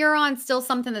interferon still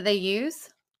something that they use?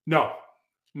 No.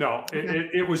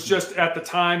 It was just at the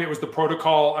time, it was the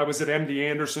protocol. I was at MD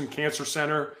Anderson Cancer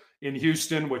Center in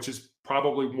Houston, which is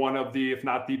probably one of the, if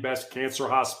not the best cancer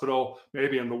hospital,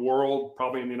 maybe in the world,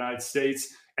 probably in the United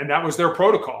States. And that was their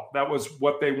protocol. That was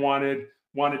what they wanted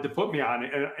to put me on.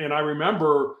 And I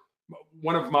remember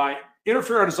one of my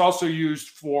interferon is also used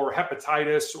for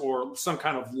hepatitis or some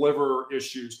kind of liver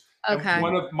issues. Okay. And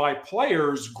one of my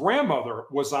players' grandmother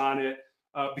was on it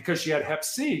because she had Hep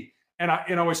C. And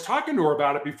I was talking to her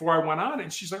about it before I went on it.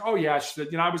 And she's like, oh, yeah. She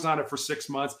said, I was on it for 6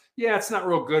 months. Yeah, it's not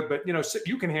real good, but,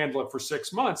 you can handle it for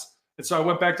 6 months. And so I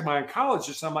went back to my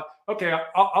oncologist. I'm like, okay,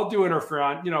 I'll do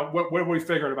interferon. What are we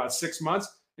figuring, about 6 months?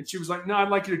 And she was like, no, I'd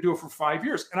like you to do it for 5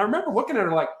 years. And I remember looking at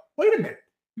her like, wait a minute.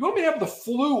 You want me to have the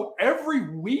flu every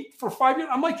week for 5 years?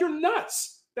 I'm like, you're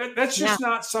nuts. That's just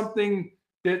not something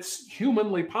that's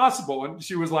humanly possible. And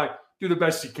she was like, do the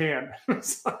best you can.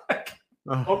 It's like,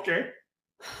 okay.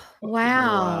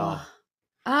 Wow.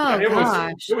 Oh,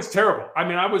 it was terrible. I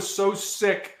mean, I was so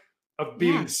sick of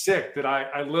being sick that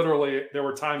I literally, there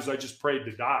were times I just prayed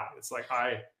to die. It's like,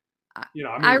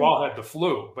 we've all had the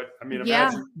flu, but I mean,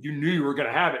 imagine you knew you were going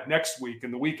to have it next week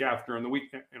and the week after and the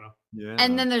week, Yeah.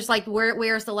 And then there's like,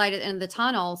 where's the light at the end of the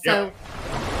tunnel? So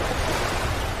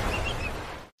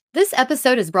this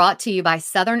episode is brought to you by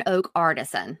Southern Oak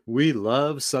Artisan. We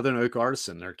love Southern Oak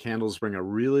Artisan. Their candles bring a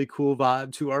really cool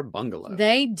vibe to our bungalow.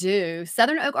 They do.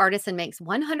 Southern Oak Artisan makes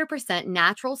 100%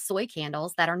 natural soy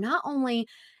candles that are not only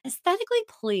aesthetically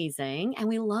pleasing, and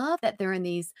we love that they're in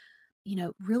these,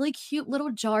 really cute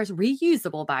little jars,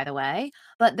 reusable, by the way,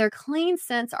 but their clean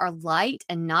scents are light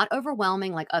and not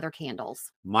overwhelming like other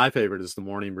candles. My favorite is the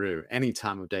morning brew. Any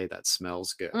time of day that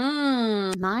smells good.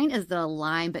 Mine is the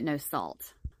lime, but no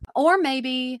salt. Or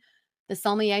maybe the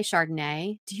Sommelier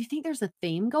Chardonnay. Do you think there's a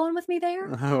theme going with me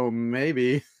there? Oh,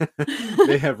 maybe.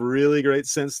 They have really great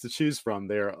scents to choose from.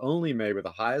 They are only made with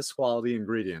the highest quality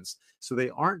ingredients, so they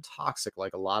aren't toxic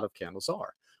like a lot of candles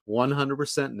are.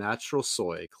 100% natural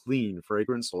soy, clean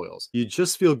fragrance oils. You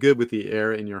just feel good with the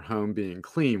air in your home being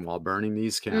clean while burning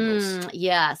these candles.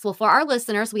 Yes. Well, for our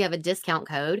listeners, we have a discount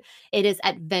code. It is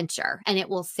Adventure, and it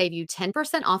will save you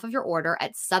 10% off of your order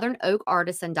at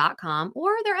southernoakartisan.com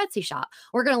or their Etsy shop.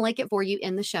 We're going to link it for you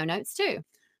in the show notes too.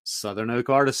 Southern Oak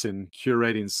Artisan,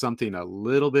 curating something a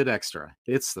little bit extra.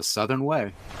 It's the Southern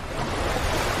way.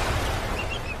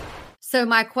 So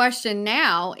my question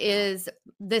now is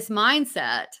this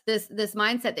mindset, this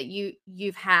mindset that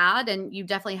you've had and you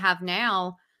definitely have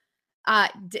now,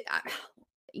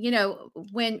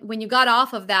 when you got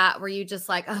off of that, were you just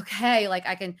like, okay, like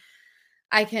I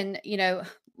can,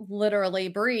 literally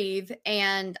breathe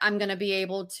and I'm going to be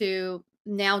able to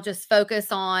now just focus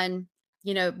on,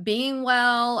 being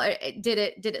well? Did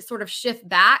it sort of shift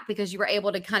back because you were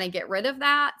able to kind of get rid of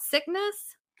that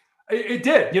sickness? It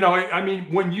did. I mean,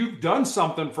 when you've done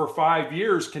something for 5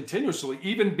 years continuously,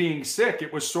 even being sick,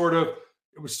 it was sort of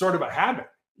a habit.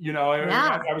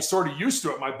 Yeah. I was sort of used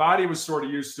to it. My body was sort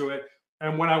of used to it.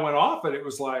 And when I went off it, it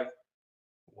was like,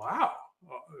 wow.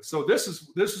 So this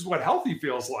is what healthy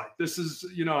feels like. This is,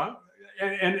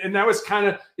 and that was kind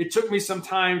of, it took me some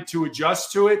time to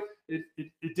adjust to it.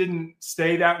 It didn't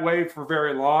stay that way for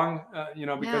very long,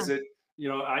 because I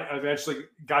eventually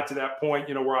got to that point,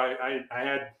 where I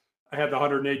had the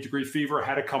 108-degree fever,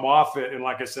 had to come off it. And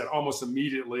like I said, almost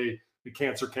immediately the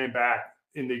cancer came back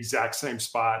in the exact same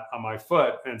spot on my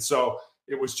foot. And so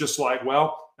it was just like,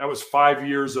 well, that was 5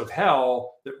 years of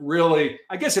hell that really,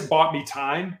 I guess it bought me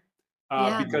time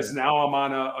because now I'm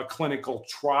on a clinical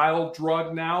trial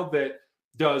drug now that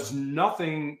does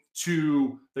nothing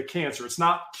to the cancer. It's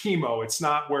not chemo. It's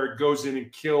not where it goes in and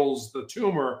kills the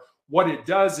tumor. What it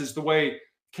does is the way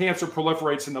cancer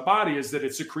proliferates in the body is that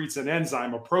it secretes an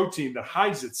enzyme, a protein that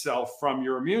hides itself from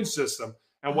your immune system.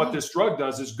 And what this drug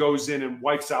does is goes in and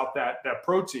wipes out that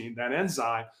protein, that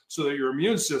enzyme, so that your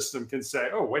immune system can say,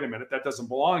 oh, wait a minute, that doesn't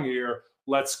belong here.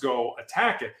 Let's go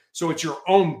attack it. So it's your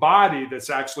own body that's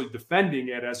actually defending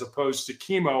it, as opposed to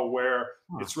chemo, where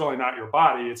it's really not your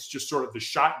body. It's just sort of the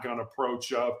shotgun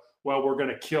approach of, well, we're going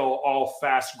to kill all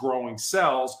fast growing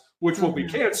cells, which will be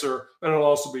cancer, but it'll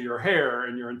also be your hair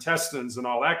and your intestines and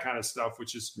all that kind of stuff,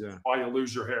 which is why you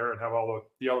lose your hair and have all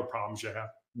the other problems you have.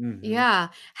 Mm-hmm. Yeah.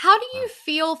 How do you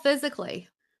feel physically?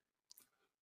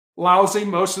 Lousy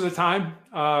most of the time,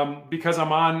 because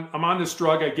I'm on this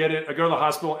drug. I get it. I go to the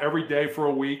hospital every day for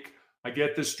a week. I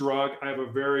get this drug. I have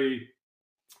a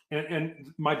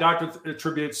and my doctor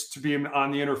attributes to being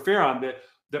on the interferon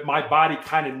that my body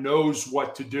kind of knows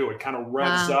what to do. It kind of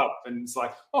revs up and it's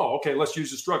like, oh, okay, let's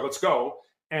use this drug. Let's go.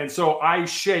 And so I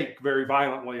shake very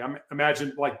violently.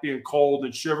 Imagine like being cold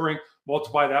and shivering,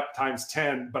 multiply that times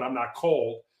 10, but I'm not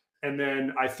cold. And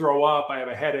then I throw up, I have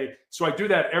a headache. So I do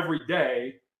that every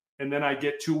day. And then I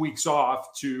get 2 weeks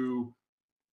off to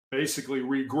basically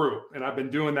regroup. And I've been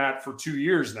doing that for 2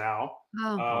 years now.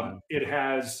 I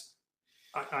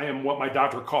am what my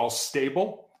doctor calls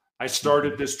stable. I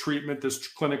started this treatment, this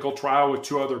clinical trial with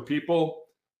 2 other people.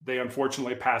 They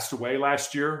unfortunately passed away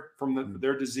last year from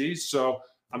their disease. So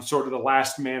I'm sort of the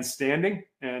last man standing.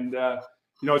 And,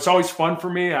 it's always fun for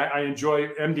me. I enjoy,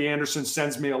 MD Anderson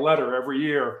sends me a letter every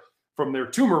year from their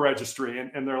tumor registry.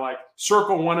 And they're like,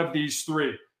 circle one of these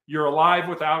 3. You're alive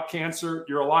without cancer,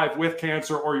 you're alive with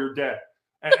cancer, or you're dead.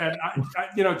 And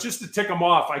I, just to tick them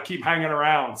off, I keep hanging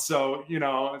around. So,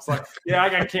 it's like, yeah, I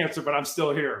got cancer, but I'm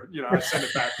still here. I send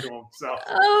it back to them. So,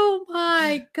 oh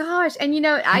my gosh. And,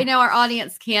 I know our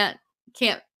audience can't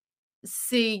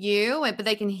see you, but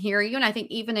they can hear you. And I think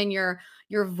even in your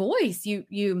voice,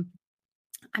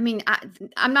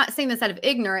 I'm not saying this out of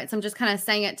ignorance. I'm just kind of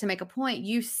saying it to make a point.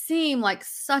 You seem like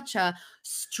such a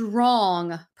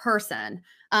strong person,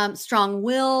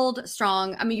 strong-willed,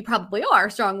 strong. I mean, you probably are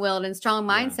strong-willed and strong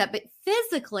mindset, but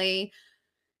physically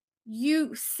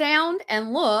you sound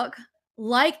and look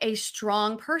like a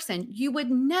strong person. You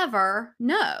would never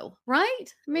know,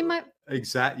 right? I mean,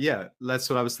 exactly. Yeah. That's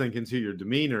what I was thinking too. Your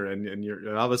demeanor and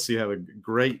you obviously have a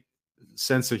great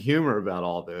sense of humor about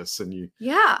all this, and you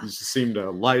just seem to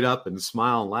light up and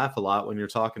smile and laugh a lot when you're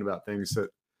talking about things that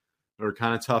are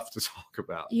kind of tough to talk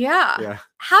about. Yeah.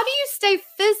 How do you stay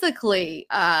physically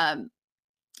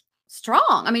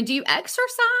strong? I mean, do you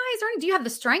exercise, or do you have the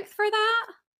strength for that?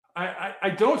 I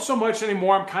don't so much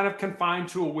anymore. I'm kind of confined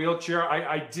to a wheelchair.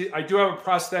 I do have a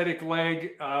prosthetic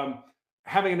leg,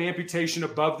 having an amputation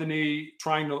above the knee,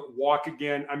 trying to walk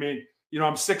again. I mean,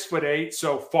 I'm 6'8",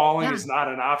 so falling is not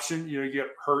an option. You get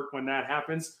hurt when that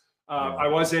happens. I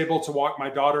was able to walk my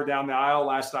daughter down the aisle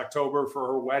last October for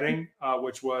her wedding,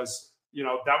 which was,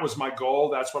 that was my goal.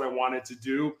 That's what I wanted to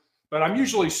do. But I'm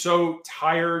usually so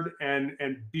tired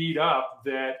and beat up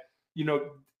that,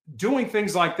 doing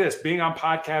things like this, being on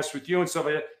podcasts with you and stuff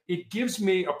like that, it gives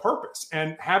me a purpose.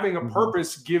 And having a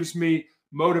purpose gives me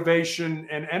motivation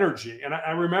and energy. And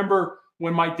I remember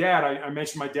when my dad, I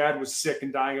mentioned my dad was sick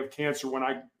and dying of cancer when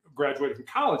I graduated from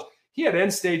college. He had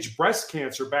end-stage breast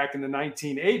cancer back in the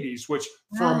 1980s, which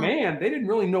for a man, they didn't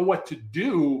really know what to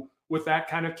do with that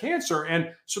kind of cancer. And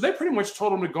so they pretty much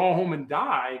told him to go home and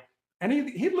die. And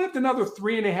he lived another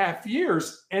 3.5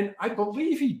 years. And I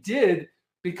believe he did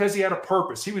because he had a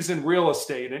purpose. He was in real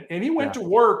estate, and he went to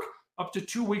work up to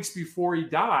 2 weeks before he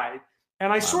died.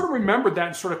 And I sort of remembered that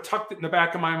and sort of tucked it in the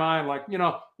back of my mind, like,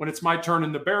 when it's my turn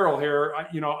in the barrel here,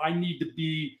 I need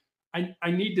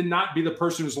to not be the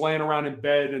person who's laying around in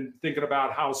bed and thinking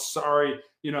about how sorry,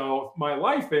 my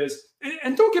life is.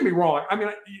 And don't get me wrong. I mean,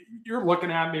 you're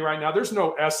looking at me right now. There's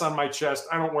no S on my chest.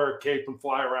 I don't wear a cape and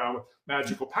fly around with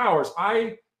magical powers.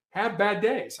 I have bad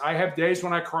days. I have days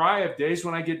when I cry. I have days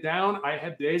when I get down. I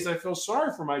have days I feel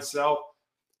sorry for myself.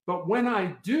 But when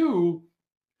I do,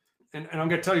 and I'm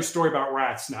going to tell you a story about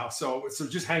rats now. So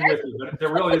just hang with me. But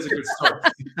there really is a good story.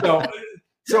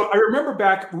 So I remember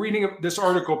back reading this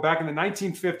article back in the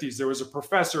 1950s. There was a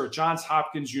professor at Johns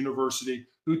Hopkins University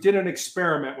who did an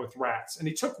experiment with rats. And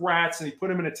he took rats and he put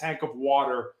them in a tank of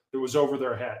water that was over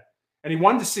their head. And he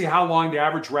wanted to see how long the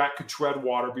average rat could tread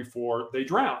water before they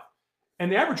drowned.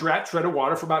 And the average rat treaded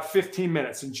water for about 15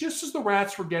 minutes. And just as the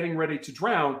rats were getting ready to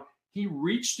drown, he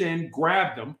reached in,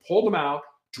 grabbed them, pulled them out,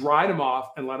 dried them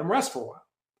off, and let them rest for a while.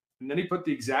 And then he put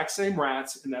the exact same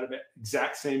rats in that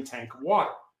exact same tank of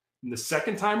water. And the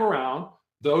second time around,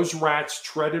 those rats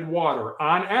treaded water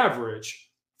on average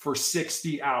for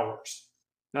 60 hours.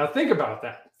 Now think about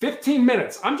that. 15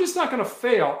 minutes. I'm just not going to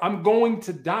fail. I'm going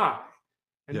to die.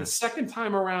 And the second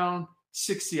time around,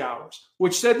 60 hours,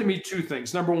 which said to me two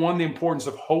things. Number one, the importance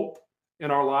of hope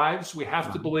in our lives. We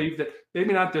have to believe that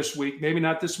maybe not this week, maybe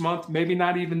not this month, maybe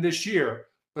not even this year,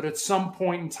 but at some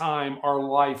point in time, our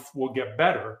life will get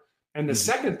better. And the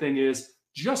second thing is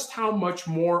just how much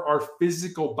more our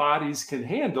physical bodies can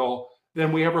handle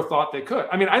than we ever thought they could.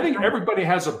 I mean, I think everybody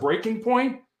has a breaking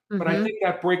point, but I think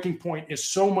that breaking point is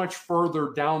so much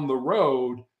further down the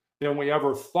road than we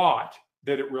ever thought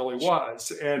that it really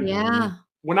was. And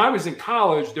when I was in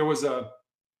college, there was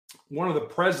one of the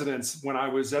presidents when I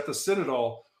was at the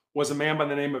Citadel was a man by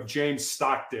the name of James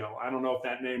Stockdale. I don't know if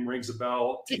that name rings a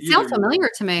bell. It sounds familiar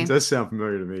to me. It does sound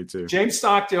familiar to me too. James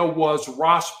Stockdale was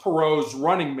Ross Perot's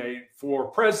running mate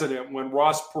for president when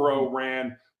Ross Perot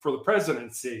ran for the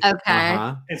presidency.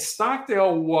 Okay. And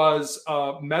Stockdale was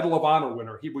a Medal of Honor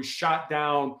winner. He was shot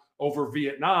down over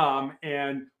Vietnam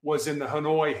and was in the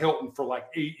Hanoi Hilton for like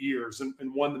 8 years and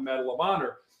won the Medal of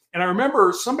Honor. And I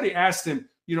remember somebody asked him,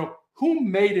 who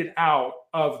made it out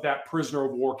of that prisoner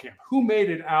of war camp? Who made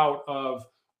it out of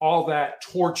all that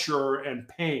torture and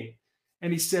pain?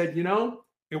 And he said,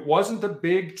 it wasn't the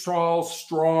big, tall,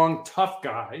 strong, tough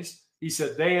guys. He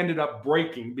said they ended up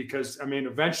breaking because,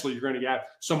 eventually you're going to have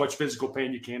so much physical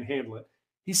pain you can't handle it.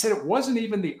 He said it wasn't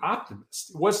even the optimist.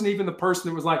 It wasn't even the person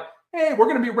that was like, hey, we're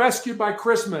going to be rescued by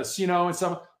Christmas, and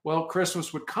so, well,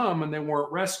 Christmas would come and they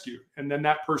weren't rescued. And then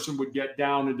that person would get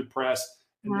down and depressed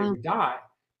and they would die.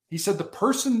 He said the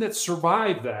person that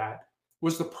survived that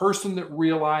was the person that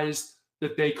realized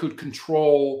that they could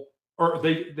control, or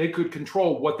they could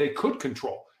control what they could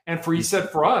control. And he said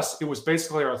for us, it was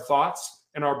basically our thoughts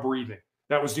and our breathing.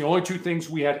 That was the only two things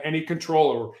we had any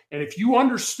control over. And if you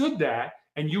understood that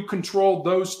and you controlled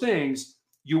those things,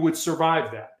 you would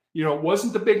survive that. It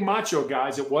wasn't the big macho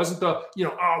guys. It wasn't the,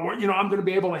 I'm going to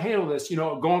be able to handle this,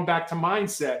 going back to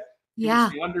mindset. It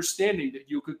was the understanding that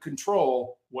you could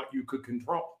control what you could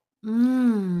control.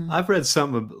 I've read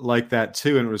something like that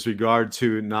too, and it was regard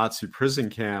to a Nazi prison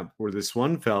camp where this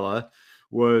one fella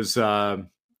was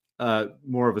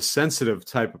more of a sensitive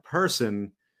type of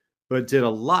person, but did a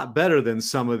lot better than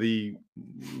some of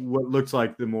what looked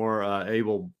like the more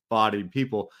able-bodied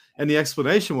people. And the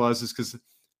explanation is because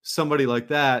somebody like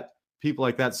that, people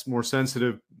like that's more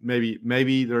sensitive.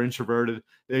 Maybe they're introverted.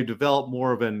 They've developed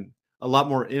more of a lot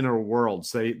more inner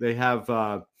worlds. They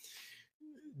have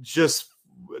just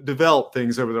developed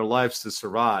things over their lives to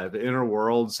survive, inner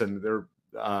worlds, and they're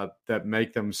that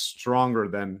make them stronger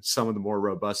than some of the more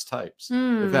robust types.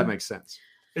 If that makes sense.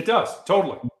 It does,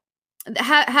 totally.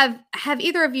 Have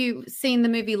either of you seen the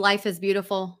movie Life is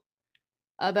Beautiful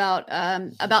about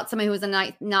somebody who was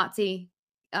a Nazi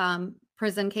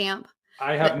prison camp?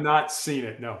 I have not seen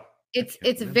it. No.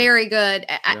 It's very good,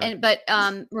 but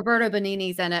Roberto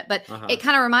Benigni's in it. But it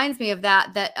kind of reminds me of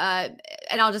that.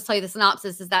 And I'll just tell you the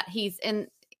synopsis is that his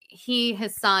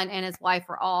son, and his wife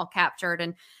are all captured,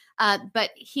 and but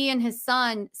he and his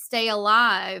son stay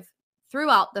alive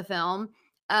throughout the film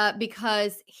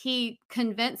because he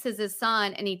convinces his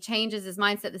son, and he changes his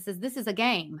mindset that says this is a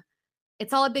game.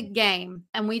 It's all a big game,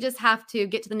 and we just have to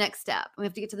get to the next step. We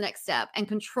have to get to the next step and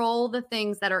control the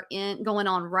things that are going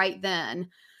on right then.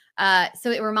 So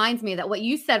it reminds me that what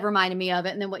you said reminded me of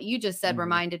it. And then what you just said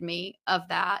reminded me of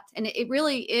that. And it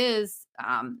really is,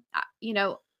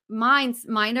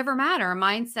 mind over matter.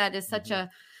 Mindset is such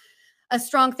a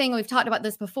strong thing. We've talked about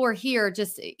this before here,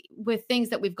 just with things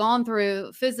that we've gone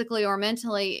through physically or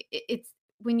mentally. It's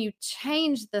when you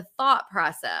change the thought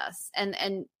process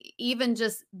and even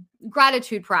just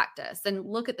gratitude practice and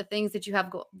look at the things that you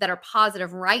have that are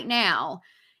positive right now,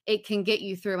 it can get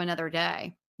you through another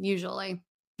day, usually.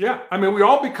 Yeah. I mean, we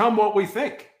all become what we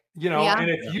think, and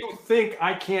if you think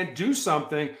I can't do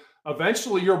something,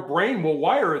 eventually your brain will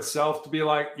wire itself to be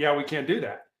like, yeah, we can't do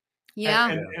that.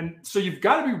 Yeah. And so you've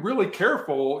got to be really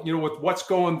careful, with what's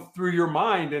going through your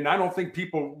mind. And I don't think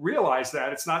people realize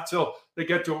that. It's not till they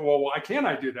get to it. Well, why can't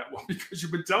I do that? Well, because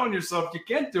you've been telling yourself you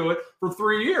can't do it for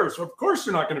 3 years. So of course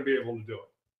you're not going to be able to do it.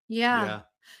 Yeah.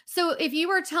 So if you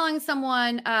were telling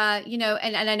someone, and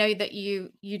I know that you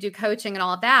do coaching and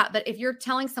all of that, but if you're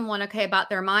telling someone, okay, about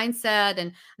their mindset,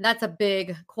 and that's a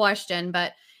big question,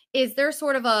 but is there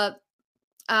sort of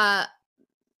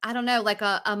I don't know, like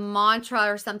a mantra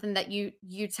or something that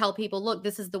you tell people, look,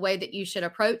 this is the way that you should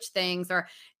approach things? Or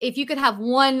if you could have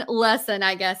one lesson,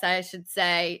 I guess I should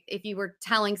say, if you were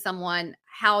telling someone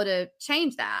how to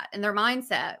change that in their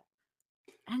mindset.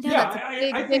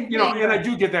 I think, and I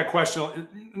do get that question,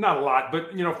 not a lot,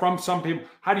 but, from some people,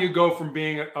 how do you go from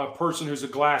being a person who's a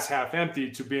glass half empty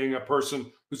to being a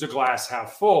person who's a glass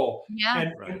half full?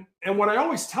 Yeah. And what I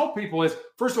always tell people is,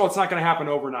 first of all, it's not going to happen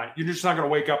overnight. You're just not going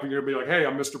to wake up and you're going to be like, hey,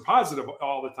 I'm Mr. Positive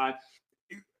all the time.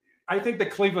 I think the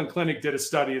Cleveland Clinic did a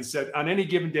study and said on any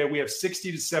given day, we have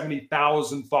 60 to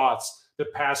 70,000 thoughts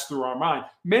that pass through our mind,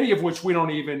 many of which we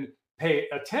don't even pay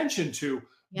attention to.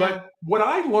 Yeah. But what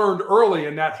I learned early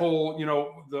in that whole,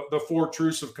 the 4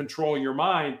 truths of controlling your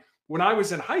mind, when I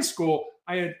was in high school,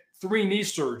 I had 3 knee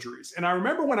surgeries. And I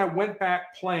remember when I went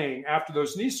back playing after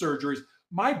those knee surgeries,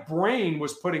 my brain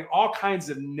was putting all kinds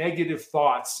of negative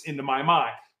thoughts into my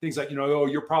mind. Things like, oh,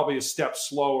 you're probably a step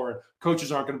slower and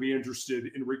coaches aren't going to be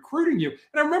interested in recruiting you.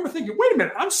 And I remember thinking, wait a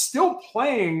minute, I'm still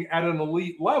playing at an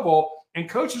elite level and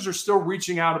coaches are still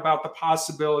reaching out about the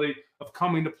possibility of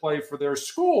coming to play for their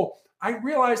school. I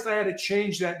realized I had to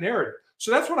change that narrative.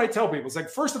 So that's what I tell people. It's like,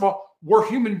 first of all, we're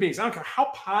human beings. I don't care how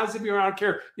positive you are. I don't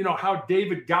care, how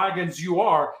David Goggins you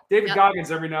are. David Goggins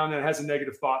every now and then has a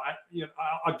negative thought.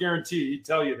 I'll guarantee he'd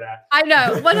tell you that. I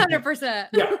know, 100%.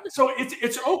 Yeah. So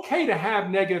it's okay to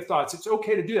have negative thoughts. It's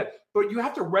okay to do that. But you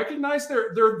have to recognize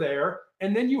they're there,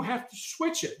 and then you have to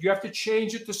switch it. You have to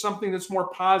change it to something that's more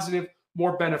positive,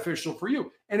 more beneficial for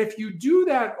you. And if you do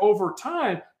that over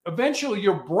time, eventually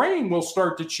your brain will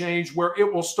start to change where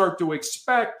it will start to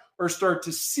expect or start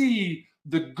to see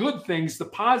the good things, the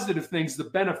positive things, the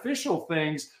beneficial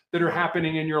things that are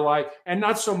happening in your life, and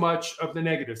not so much of the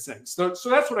negative things. So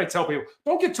that's what I tell people.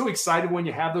 Don't get too excited when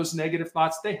you have those negative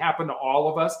thoughts. They happen to all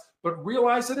of us, but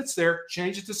realize that it's there,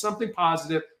 change it to something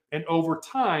positive, and over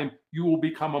time, you will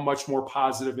become a much more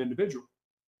positive individual.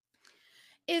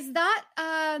 Is that,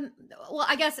 well,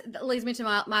 I guess that leads me to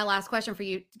my last question for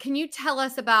you. Can you tell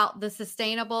us about the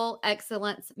Sustainable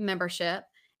Excellence membership?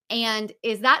 And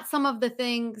is that some of the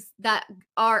things that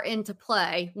are into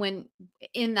play when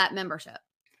in that membership?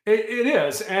 It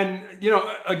is. And,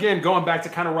 again, going back to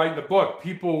kind of writing the book,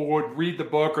 people would read the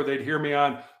book or they'd hear me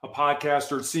on a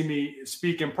podcast or see me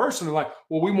speak in person. They're like,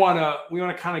 well, we want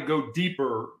to kind of go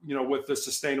deeper, with the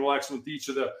sustainable excellence, each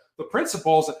of the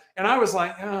principles. And I was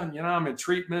like, I'm in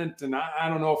treatment and I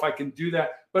don't know if I can do that.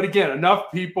 But again,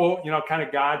 enough people, kind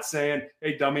of God saying,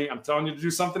 hey, dummy, I'm telling you to do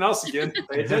something else again.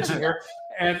 Pay attention here.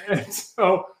 And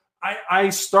so I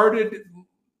started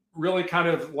really kind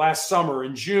of last summer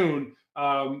in June,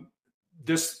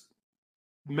 this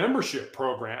membership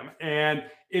program, and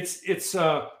it's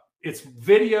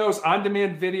videos,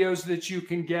 on-demand videos that you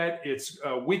can get. It's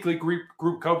weekly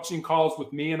group coaching calls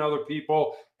with me and other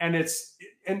people, and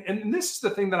and this is the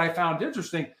thing that I found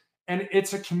interesting. And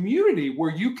it's a community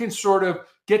where you can sort of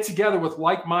get together with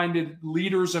like-minded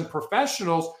leaders and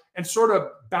professionals and sort of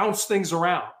bounce things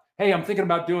around. Hey, I'm thinking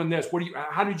about doing this.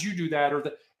 How did you do that?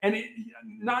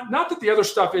 Not that the other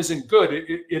stuff isn't good.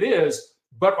 It is.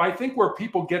 But I think where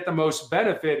people get the most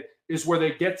benefit is where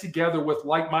they get together with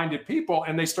like-minded people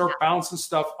and they start bouncing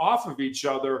stuff off of each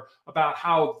other about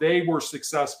how they were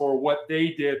successful or what they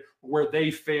did, where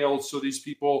they failed, so these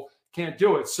people can't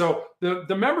do it. So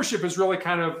the membership is really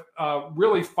kind of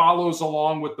really follows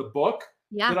along with the book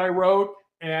that I wrote.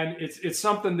 And it's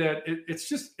something that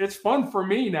it's fun for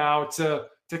me now to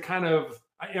kind of,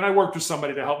 and I worked with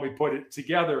somebody to help me put it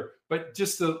together, but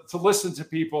just to listen to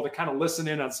people, to kind of listen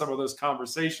in on some of those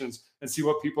conversations and see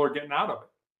what people are getting out of it.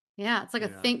 Yeah. It's like a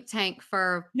think tank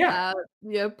for,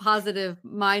 positive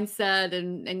mindset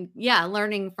and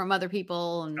learning from other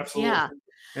people. And absolutely.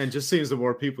 And it just seems the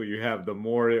more people you have, the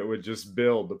more it would just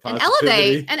build the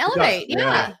positivity. And elevate.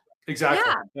 Yeah. Exactly.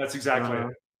 Yeah. That's exactly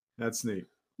it. That's neat.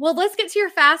 Well, let's get to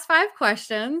your fast 5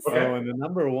 questions. Okay. Oh, and the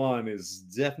number 1 is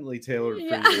definitely tailored for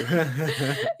you.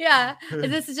 Yeah.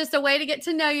 This is just a way to get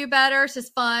to know you better. It's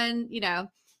just fun,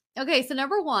 Okay, so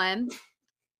number 1,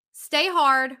 stay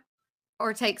hard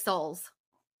or take souls?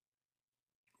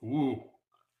 Ooh.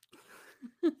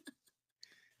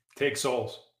 Take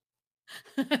souls.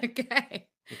 Okay.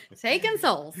 Taking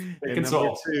souls. Taking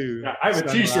souls. 2, yeah, I have a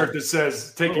T-shirt that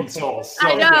says "Taking souls." So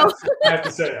I know. I have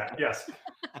to say that. Yes.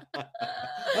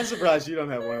 I'm surprised you don't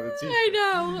have one of the T-shirts.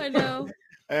 I know.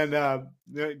 And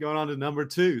going on to number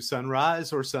 2,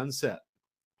 sunrise or sunset?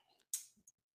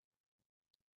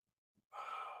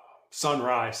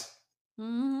 Sunrise.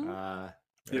 Mm-hmm.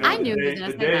 I knew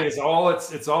the day is all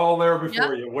it's all there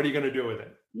before you. What are you going to do with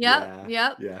it? Yep.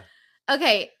 Yeah.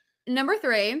 Okay. Number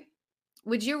 3,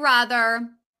 would you rather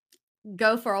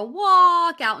go for a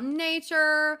walk out in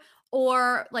nature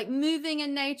or like moving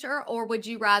in nature, or would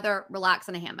you rather relax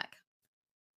in a hammock?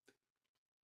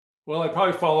 Well, I'd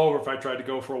probably fall over if I tried to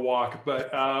go for a walk, but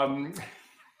well,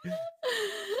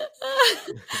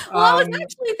 I was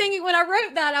actually thinking when I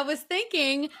wrote that, I was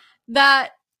thinking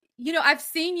that, I've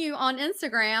seen you on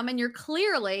Instagram and you're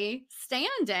clearly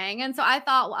standing. And so I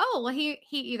thought, he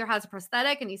either has a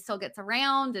prosthetic and he still gets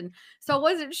around. And so I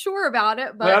wasn't sure about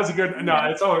it, but that's a good,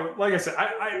 it's always, like I said,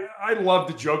 I love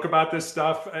to joke about this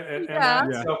stuff.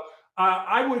 So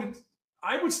I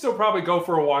would still probably go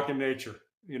for a walk in nature,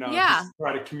 just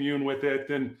try to commune with it.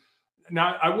 And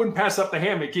now I wouldn't pass up the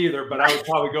hammock either, but I would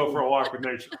probably go for a walk with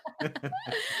nature.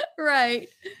 Right.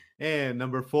 And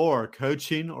number 4,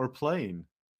 coaching or playing?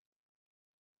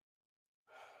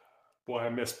 Boy, I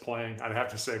miss playing. I'd have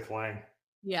to say playing.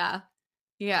 Yeah.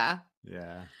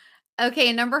 Okay,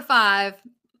 and number 5,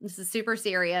 this is super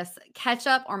serious.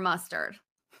 Ketchup or mustard?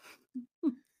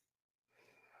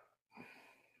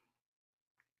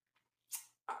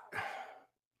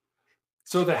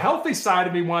 So the healthy side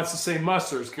of me wants to say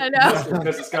mustard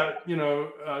because it's got,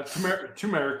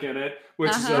 turmeric in it,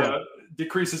 which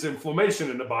decreases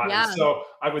inflammation in the body. Yeah. So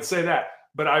I would say that.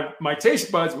 But my taste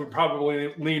buds would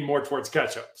probably lean more towards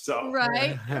ketchup. So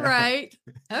right.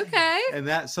 Okay.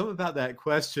 And something about that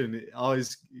question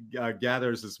always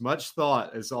gathers as much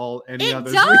thought as any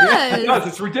other. It does. It does.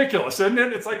 It's ridiculous, isn't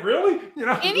it? It's like, really?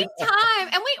 Anytime.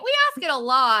 And we ask it a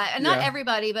lot, and not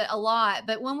everybody, but a lot.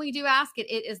 But when we do ask it,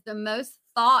 it is the most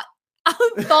thought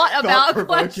about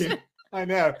question. I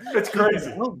know. It's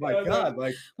crazy. Oh my God.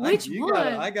 Like, which one?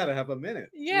 I gotta have a minute.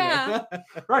 Yeah.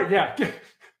 Right. Yeah.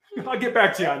 I'll get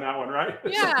back to you on that one, right?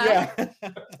 Yeah.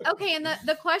 Okay, and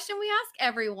the question we ask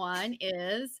everyone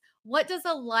is, what does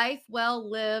a life well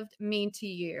lived mean to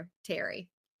you, Terry?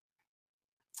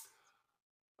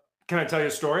 Can I tell you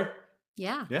a story?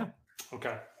 Yeah.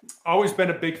 Okay. Always been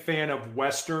a big fan of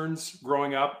Westerns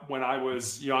growing up. When I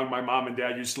was young, my mom and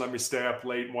dad used to let me stay up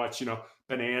late and watch,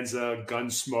 Bonanza,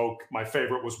 Gunsmoke. My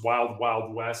favorite was Wild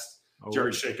Wild West.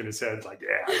 Jerry's shaking his head like,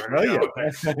 yeah.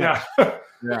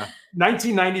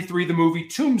 1993, the movie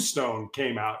Tombstone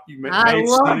came out. I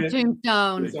love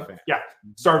Tombstone. Yeah.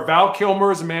 Starred Val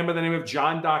Kilmer as a man by the name of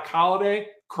John Doc Holliday.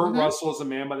 Kurt Russell as a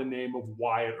man by the name of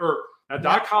Wyatt Earp. Now,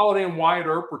 Doc Holliday and Wyatt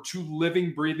Earp were 2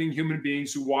 living, breathing human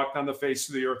beings who walked on the face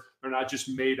of the earth. They're not just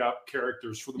made up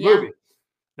characters for the movie.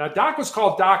 Now, Doc was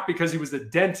called Doc because he was a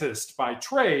dentist by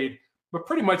trade, but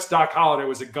pretty much Doc Holliday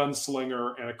was a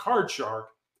gunslinger and a card shark.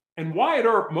 And Wyatt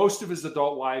Earp, most of his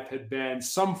adult life, had been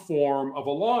some form of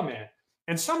a lawman.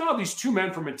 And somehow these 2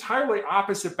 men from entirely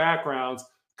opposite backgrounds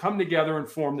come together and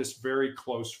form this very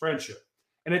close friendship.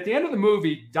 And at the end of the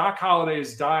movie, Doc Holliday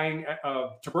is dying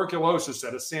of tuberculosis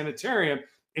at a sanitarium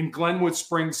in Glenwood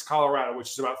Springs, Colorado,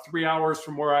 which is about 3 hours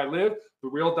from where I live. The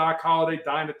real Doc Holliday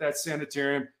died at that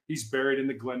sanitarium. He's buried in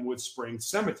the Glenwood Springs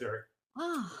Cemetery.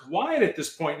 Wyatt, at this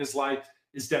point in his life,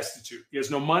 is destitute. He has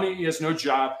no money. He has no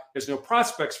job. He has no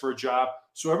prospects for a job.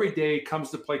 So every day he comes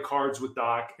to play cards with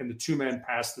Doc, and the 2 men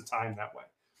pass the time that way.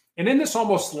 And in this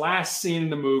almost last scene in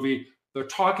the movie, they're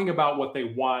talking about what they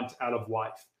want out of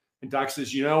life. And Doc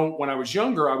says, when I was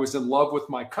younger, I was in love with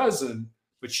my cousin,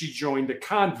 but she joined a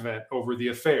convent over the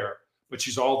affair. But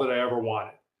she's all that I ever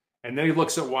wanted. And then he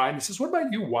looks at Wyatt and he says, what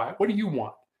about you, Wyatt? What do you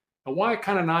want? And Wyatt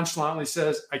kind of nonchalantly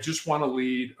says, I just want to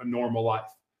lead a normal life.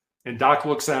 And Doc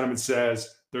looks at him and says,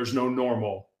 there's no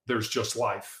normal, there's just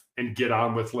life, and get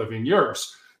on with living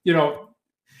yours.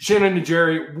 Shannon and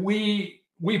Jerry, we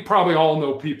probably all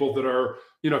know people that are,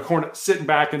 sitting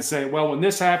back and saying, well, when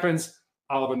this happens,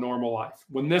 I'll have a normal life.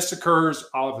 When this occurs,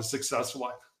 I'll have a successful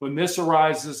life. When this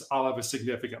arises, I'll have a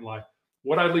significant life.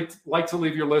 What I'd like to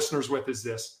leave your listeners with is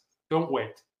this. Don't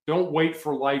wait. Don't wait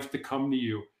for life to come to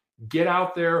you. Get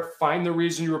out there, find the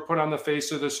reason you were put on the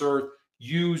face of this earth,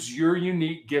 use your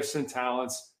unique gifts and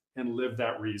talents, and live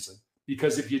that reason.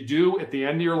 Because if you do, at the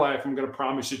end of your life, I'm going to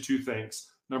promise you two things.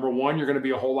 Number one, you're going to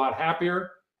be a whole lot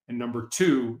happier. And number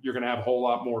two, you're going to have a whole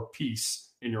lot more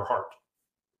peace in your heart.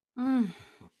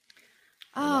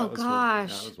 Oh,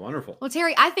 gosh. That was wonderful. Well,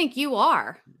 Terry, I think you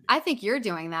are. I think you're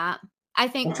doing that. I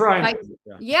think I'm trying.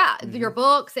 Your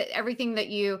books, everything that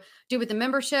you do with the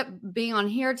membership, being on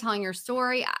here, telling your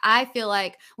story. I feel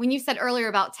like when you said earlier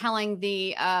about telling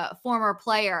the former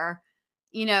player,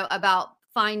 about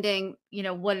finding,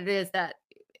 what it is that,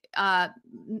 about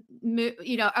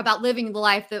living the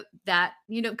life that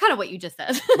kind of what you just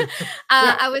said.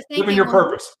 I was thinking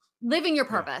living your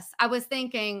purpose. I was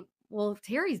thinking, well,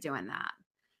 Terry's doing that,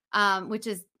 which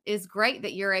is great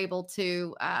that you're able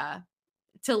to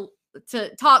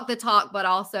talk the talk, but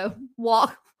also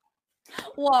walk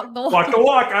the walk. Walk the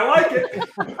walk. I like it.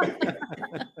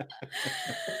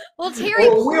 Well, Terry,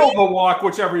 or wheel the walk,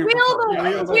 whichever you prefer.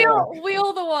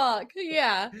 Wheel the walk.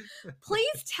 Yeah.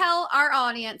 Please tell our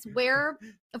audience where,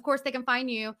 of course, they can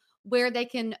find you, where they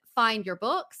can find your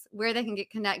books, where they can get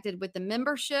connected with the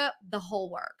membership, the whole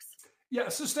works. Yeah,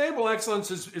 Sustainable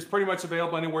Excellence is pretty much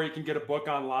available anywhere you can get a book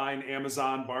online,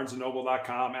 Amazon,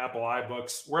 BarnesandNoble.com, Apple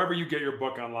iBooks, wherever you get your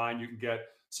book online, you can get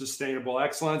Sustainable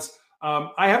Excellence.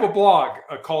 I have a blog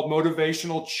called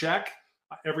Motivational Check.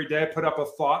 Every day I put up a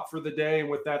thought for the day, and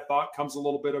with that thought comes a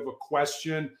little bit of a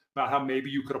question about how maybe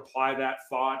you could apply that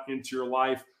thought into your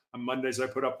life. On Mondays, I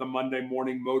put up the Monday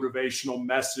morning motivational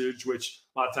message, which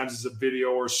a lot of times is a video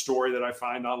or story that I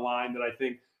find online that I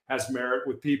think has merit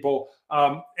with people.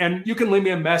 And you can leave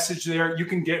me a message there. You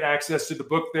can get access to the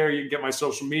book there. You can get my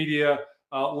social media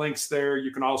links there.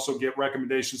 You can also get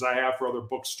recommendations I have for other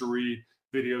books to read,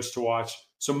 videos to watch.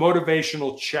 So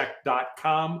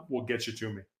motivationalcheck.com will get you to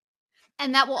me.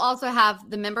 And that will also have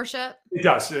the membership? It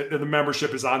does. The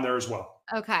membership is on there as well.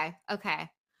 Okay.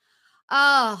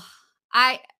 Oh,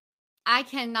 I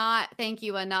cannot thank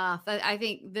you enough. I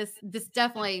think this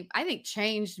definitely,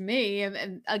 changed me.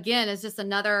 And again, it's just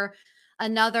another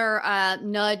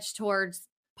nudge towards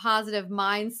positive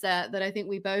mindset that I think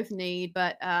we both need.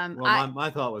 But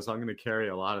my thought was I'm going to carry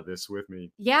a lot of this with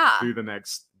me. Yeah. Through the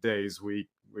next days,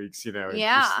 weeks.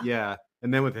 Yeah.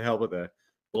 And then with the help of the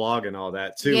blog and all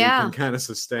that too, yeah. we can kind of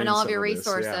sustain and all of your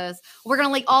resources. Yeah. We're going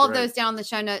to link all of those down in the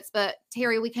show notes. But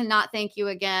Terry, we cannot thank you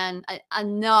again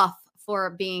enough for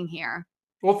being here.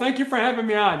 Well, thank you for having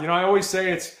me on. I always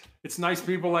say it's nice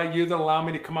people like you that allow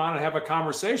me to come on and have a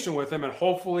conversation with them, and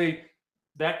hopefully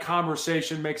that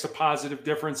conversation makes a positive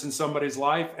difference in somebody's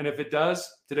life. And if it does,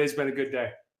 today's been a good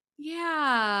day.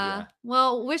 Yeah.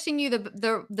 Well, wishing you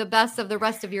the best of the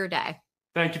rest of your day.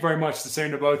 Thank you very much. The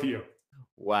same to both of you.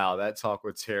 Wow, that talk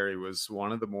with Terry was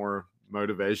one of the more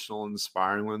motivational,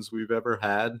 inspiring ones we've ever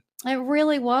had. It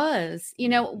really was.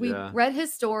 We read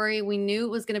his story. We knew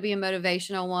it was going to be a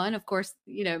motivational one. Of course,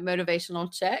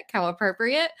 motivational check, how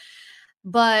appropriate.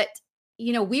 But,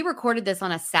 we recorded this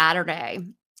on a Saturday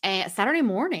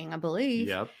morning, I believe.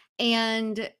 Yep.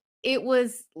 And it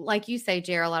was like you say,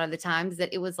 Jer, a lot of the times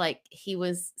that it was like he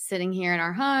was sitting here in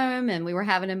our home and we were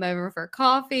having him over for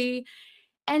coffee.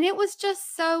 And it was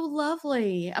just so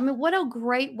lovely. I mean, what a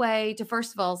great way to,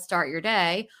 first of all, start your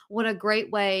day. What a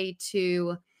great way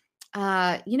to,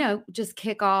 just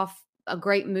kick off a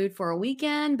great mood for a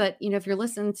weekend. But, if you're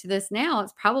listening to this now,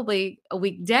 it's probably a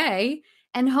weekday.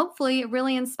 And hopefully it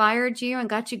really inspired you and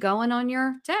got you going on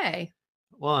your day.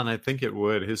 Well, and I think it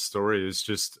would. His story is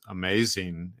just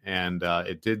amazing. And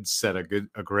it did set a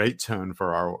great tone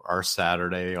for our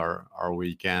Saturday, our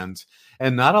weekend.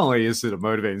 And not only is it a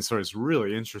motivating story, it's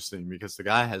really interesting because the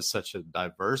guy has such a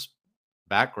diverse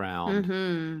background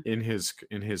in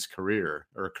his career,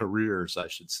 or careers, I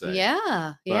should say.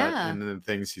 Yeah. And the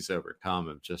things he's overcome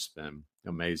have just been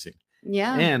amazing.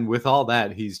 Yeah. And with all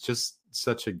that, he's just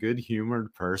such a good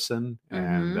humored person.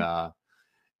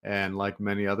 And like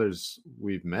many others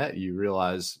we've met, you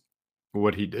realize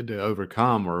what he did to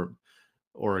overcome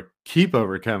or keep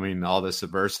overcoming all this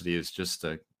adversity is just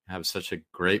to have such a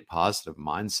great positive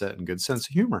mindset and good sense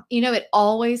of humor. It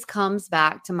always comes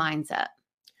back to mindset.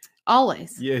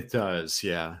 Always. Yeah, it does.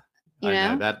 Yeah. I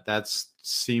know that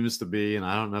seems to be, and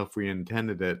I don't know if we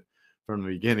intended it from the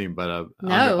beginning, but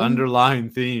underlying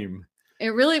theme. We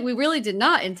really did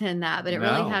not intend that, but it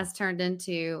really has turned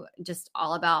into just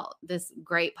all about this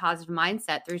great positive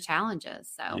mindset through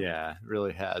challenges. So yeah, it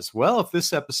really has. Well, if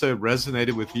this episode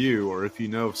resonated with you, or if you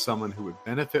know of someone who would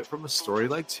benefit from a story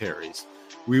like Terry's,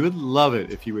 we would love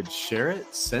it if you would share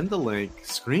it, send the link,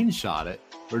 screenshot it,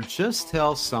 or just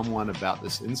tell someone about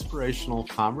this inspirational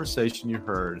conversation you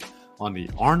heard on the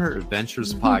Arner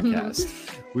Adventures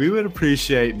podcast. We would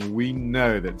appreciate, and we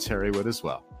know that Terry would as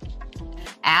well.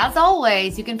 As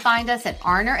always, you can find us at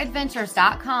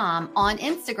ArnerAdventures.com, on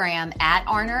Instagram at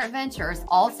Arner Adventures,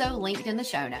 also linked in the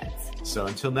show notes. So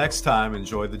until next time,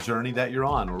 enjoy the journey that you're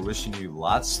on. We're wishing you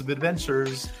lots of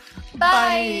adventures.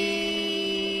 Bye.